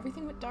Violet when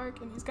everything went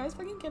dark and these guys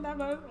fucking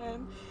kidnapped us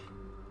and...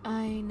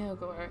 I know,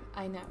 Gore.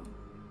 I know.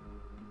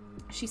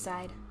 She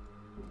sighed.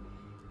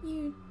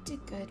 You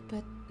did good,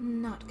 but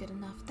not good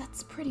enough.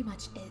 That's pretty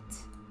much it.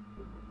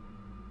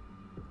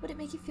 Would it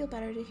make you feel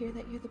better to hear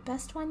that you're the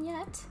best one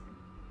yet?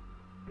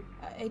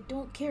 I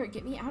don't care.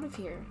 Get me out of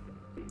here.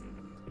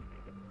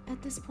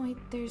 At this point,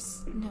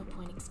 there's no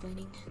point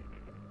explaining.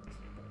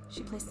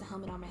 She placed the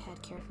helmet on my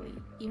head carefully.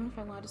 Even if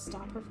I wanted to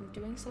stop her from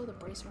doing so, the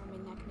bracer on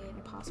my neck made it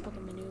impossible to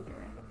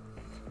maneuver.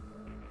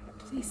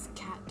 Please,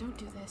 Cat, don't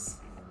do this.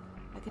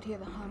 I could hear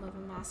the hum of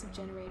a massive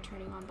generator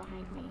turning on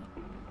behind me.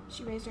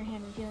 She raised her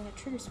hand, revealing a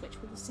trigger switch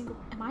with a single...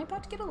 Am I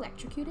about to get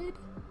electrocuted?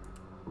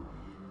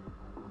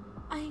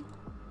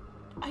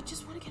 I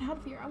just want to get out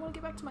of here. I want to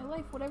get back to my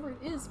life, whatever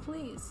it is,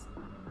 please.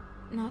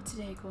 Not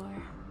today,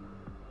 Gore.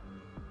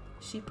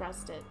 She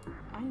pressed it.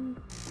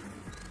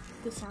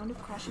 The sound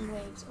of crashing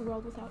waves, a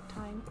world without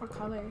time or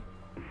color.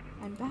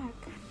 I'm back.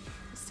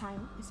 This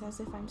time, it's as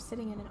if I'm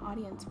sitting in an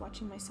audience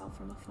watching myself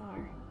from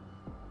afar.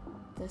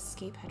 The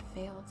escape had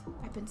failed.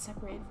 I've been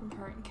separated from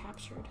her and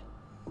captured.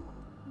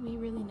 We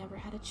really never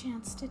had a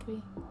chance, did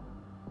we?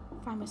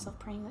 I find myself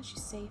praying that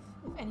she's safe,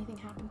 if anything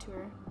happened to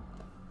her.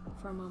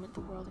 For a moment,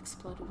 the world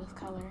exploded with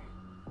color.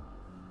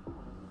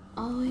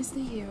 Always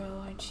the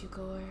hero, aren't you,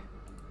 Gore?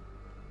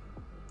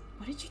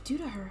 What did you do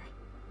to her?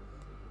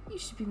 You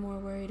should be more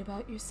worried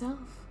about yourself.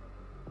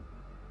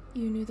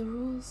 You knew the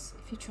rules.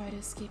 If you try to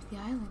escape the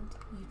island,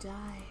 you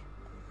die.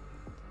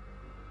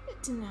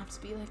 It didn't have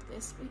to be like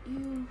this, but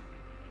you...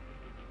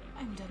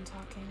 I'm done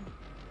talking.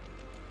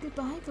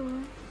 Goodbye,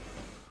 Gore.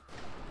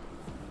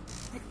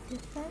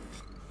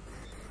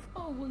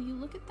 Oh, will you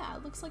look at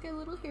that? Looks like our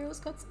little hero's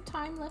got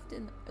some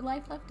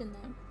life left in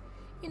them.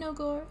 You know,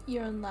 Gore,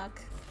 you're in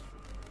luck.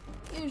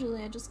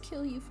 Usually I just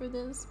kill you for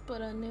this,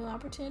 but a new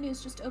opportunity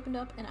has just opened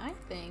up, and I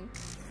think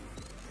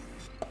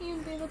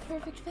you'd be the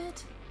perfect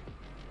fit.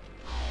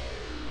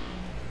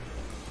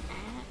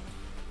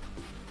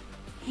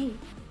 Hey,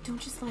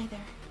 don't just lie there.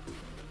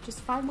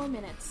 Just 5 more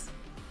minutes.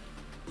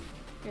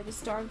 You're the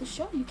star of the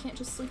show. You can't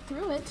just sleep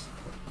through it.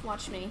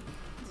 Watch me.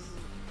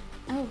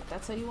 Oh,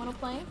 that's how you want to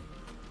play?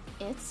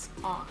 It's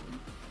on.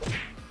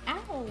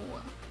 Ow!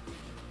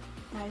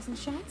 Rise and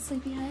shine,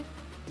 sleepyhead.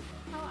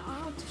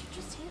 Oh, did you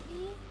just hit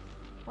me?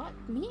 What?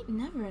 Me?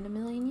 Never in a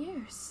million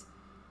years.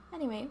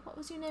 Anyway, what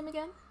was your name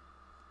again?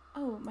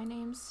 Oh, my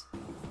name's...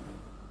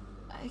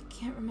 I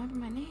can't remember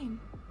my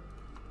name.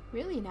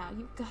 Really now?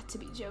 You've got to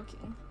be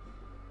joking.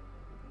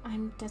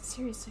 I'm dead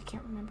serious, I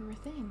can't remember a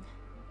thing.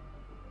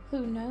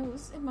 Who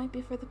knows? It might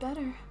be for the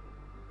better.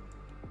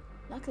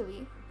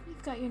 Luckily,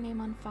 we've got your name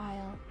on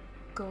file,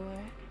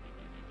 Gore.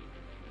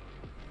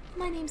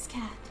 My name's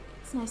Kat.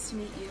 It's nice to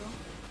meet you.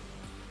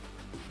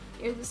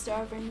 You're the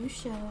star of our new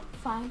show.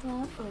 Find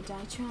love or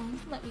die trying.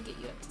 Let me get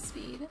you up to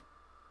speed.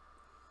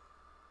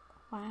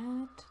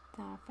 What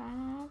the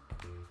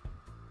fuck?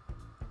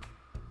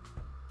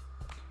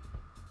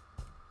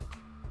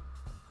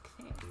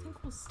 Okay, I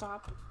think we'll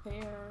stop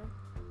there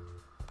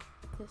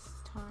this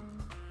time.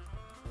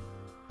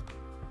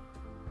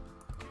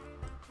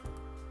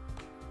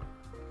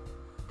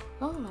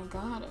 Oh my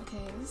god,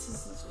 okay, this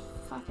is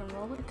a fucking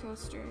roller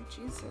coaster,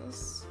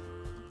 Jesus.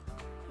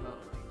 Oh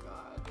my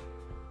god.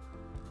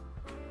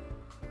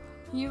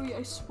 Yui,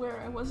 I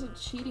swear I wasn't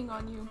cheating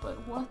on you, but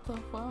what the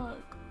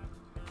fuck?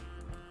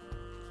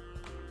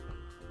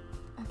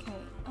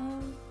 Okay,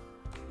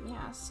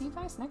 yeah, see you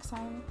guys next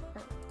time.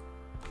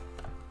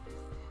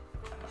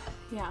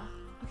 Yeah,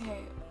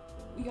 okay,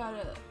 we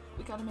gotta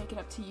make it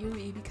up to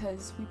Yui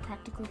because we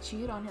practically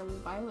cheated on her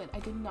with Violet. I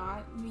did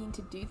not mean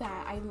to do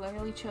that. I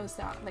literally chose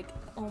that. Like,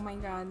 oh my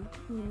god,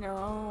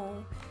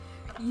 no.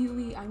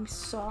 Yui, I'm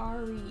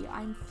sorry.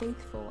 I'm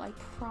faithful, I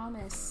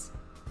promise.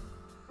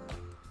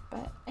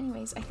 But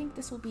anyways, I think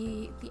this will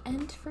be the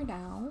end for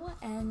now,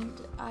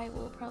 and I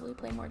will probably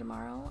play more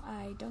tomorrow.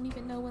 I don't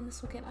even know when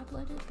this will get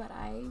uploaded, but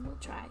I will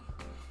try.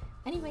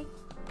 Anyway,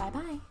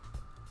 bye-bye.